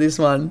out of this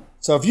one.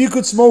 So if you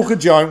could smoke a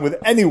joint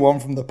with anyone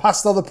from the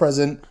past or the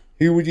present,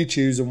 who would you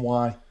choose and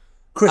why?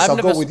 Chris, I'll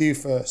go with you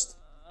first.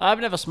 I've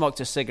never smoked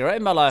a cigarette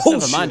in my life,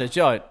 never mind a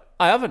joint.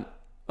 I haven't.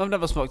 I've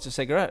never smoked a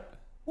cigarette.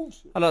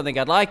 I don't think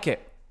I'd like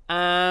it.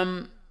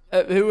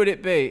 Who would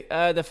it be?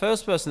 The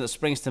first person that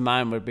springs to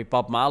mind would be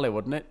Bob Marley,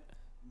 wouldn't it?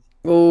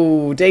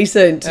 Oh,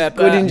 decent.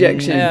 Good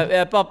injection.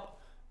 Yeah, Bob.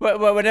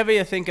 Whenever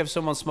you think of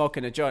someone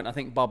smoking a joint, I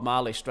think Bob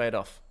Marley straight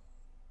off.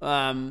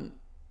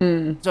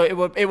 So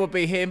it would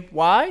be him.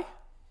 Why?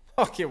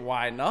 Okay,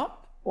 why not?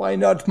 Why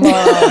not, man?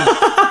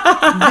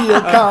 Be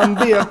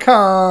a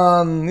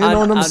con. You know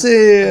what I'm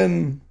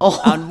saying?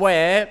 And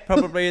where?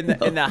 Probably in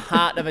the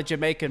heart of a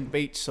Jamaican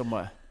beach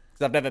somewhere.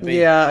 Because I've never been.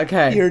 Yeah,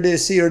 okay. Hear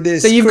this.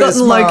 So you've got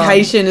the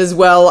location as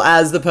well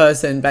as the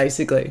person,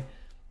 basically.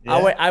 Yeah,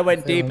 I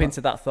went deep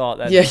into that thought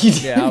then. Yeah, you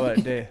did. Yeah, I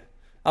went deep.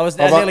 I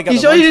nearly got. You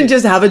sure you didn't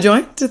just have a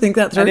joint to think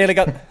that through? I nearly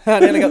got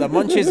the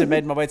munchies and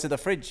made my way to the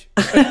fridge.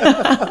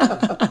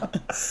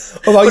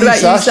 What about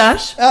you,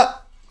 Sash? Yeah.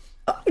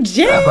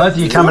 Both of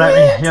you coming at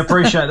me. Yeah,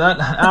 appreciate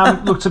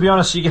that. Look, to be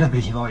honest, you're going to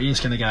be like, you're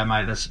just going to go,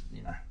 mate. That's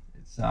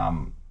it's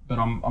but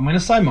I'm going to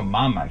say my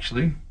mum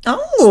actually.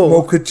 Oh,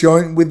 smoke a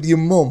joint with your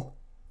mum.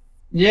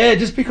 Yeah,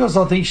 just because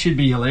I think she'd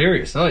be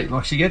hilarious.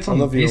 Like she gets on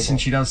the piss and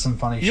she does some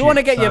funny shit. You want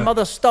to get your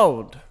mother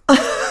stoned?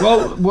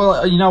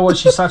 Well, you know what?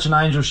 She's such an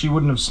angel. She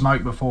wouldn't have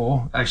smoked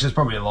before. Actually, it's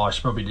probably a lie.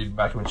 She probably did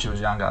back when she was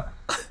younger.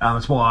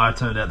 That's why I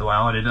turned out the way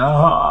I did.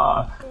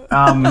 But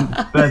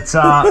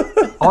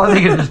I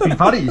think it'd just be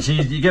funny.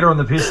 You get her on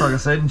the piss, like I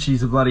said, and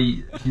she's a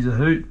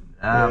hoot.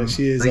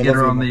 she is. So I get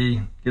her love on her.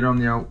 the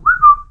old.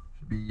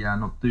 Should be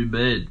not too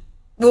bad.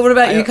 Well, what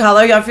about you, Carlo?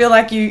 I feel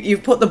like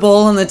you've put the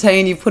ball on the tee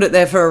and you've put it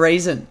there for a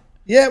reason.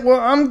 Yeah, well,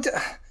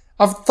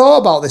 I've thought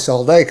about this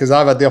all day because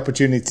I've had the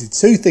opportunity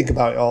to think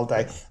about it all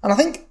day. And I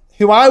think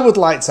who I would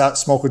like to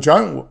smoke a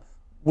joint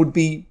would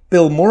be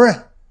Bill Murray.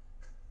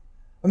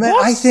 I mean,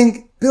 I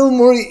think Bill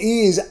Murray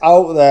is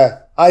out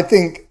there. I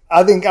think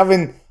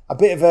having a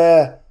bit of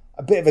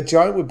a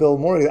joint with Bill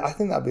Murray, I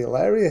think that'd be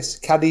hilarious.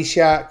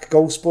 Caddyshack,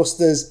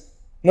 Ghostbusters,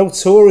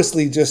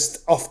 notoriously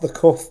just off the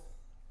cuff.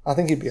 I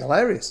think it'd be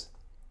hilarious.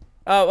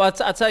 Oh, well,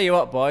 I tell you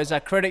what, boys, I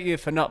credit you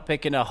for not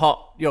picking a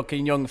hot,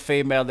 yucking young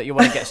female that you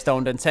want to get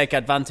stoned and take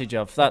advantage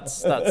of.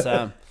 That's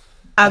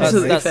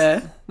Absolutely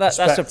fair. That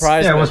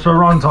surprised Yeah, me. it was the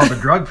wrong type of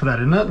drug for that,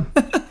 isn't it?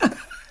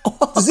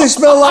 Does this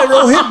smell like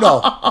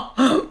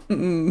Rohypnol?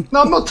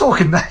 No, I'm not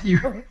talking that.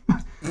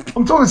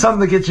 I'm talking something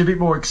that gets you a bit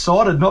more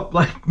excited, not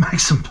like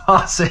makes them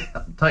pass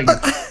out. Take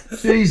it.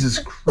 Jesus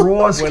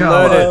Christ,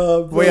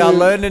 Carlo. We are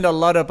learning a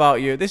lot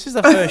about you. This is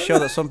the first show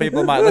that some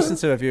people might listen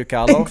to of you,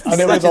 Carlo. And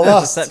it was the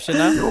last. Deception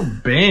now. You're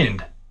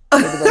banned.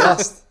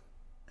 Does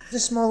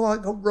this smell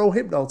like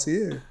Rohypnol to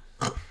you?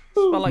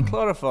 Smell like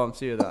chloroform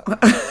to you, that.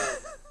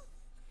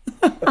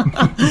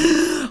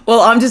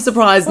 Well, I'm just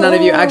surprised none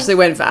of you actually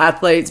went for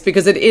athletes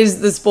because it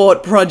is the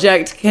sport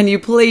project. Can you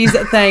please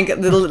thank I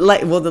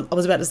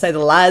was about to say the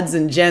lads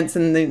and gents,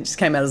 and then it just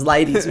came out as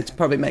ladies, which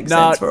probably makes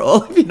sense for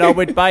all of you. No,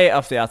 we'd buy it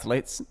off the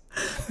athletes.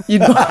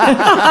 You'd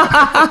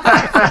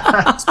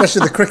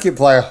Especially the cricket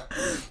player.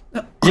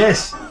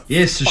 Yes,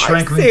 the Sri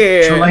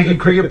Spicy. Lankan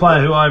cricket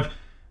player who I've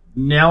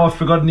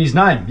forgotten his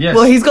name. Yes.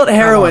 Well, he's got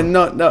heroin,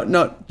 Come not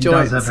He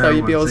does joints, have so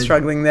you'd be heroin, all so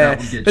struggling that there.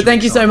 would get But you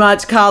thank you so excited.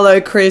 much, Carlo,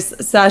 Chris,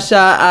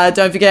 Sasha.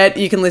 Don't forget,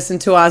 you can listen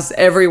to us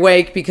every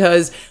week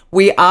because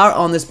we are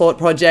on The Sport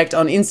Project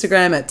on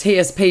Instagram at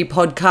TSP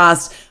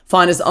Podcast.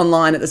 Find us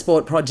online at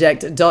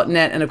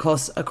thesportproject.net and, of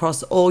course,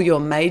 across all your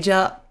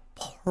major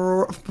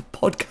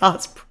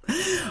podcast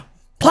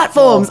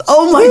platforms.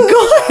 Oh, my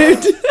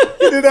God.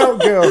 Get it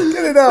out, girl.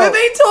 Get it out. We've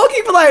been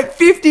talking for like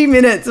 50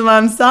 minutes and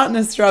I'm starting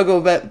to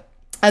struggle, but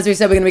as we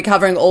said, we're going to be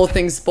covering all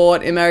things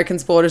sport, American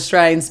sport,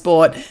 Australian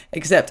sport,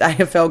 except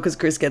AFL because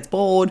Chris gets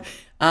bored,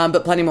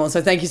 but plenty more.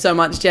 So thank you so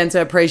much,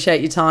 Genta.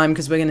 Appreciate your time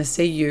because we're going to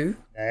see you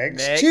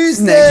Next Next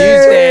Tuesday.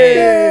 next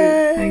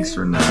Tuesday. Thanks,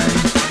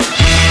 Renee.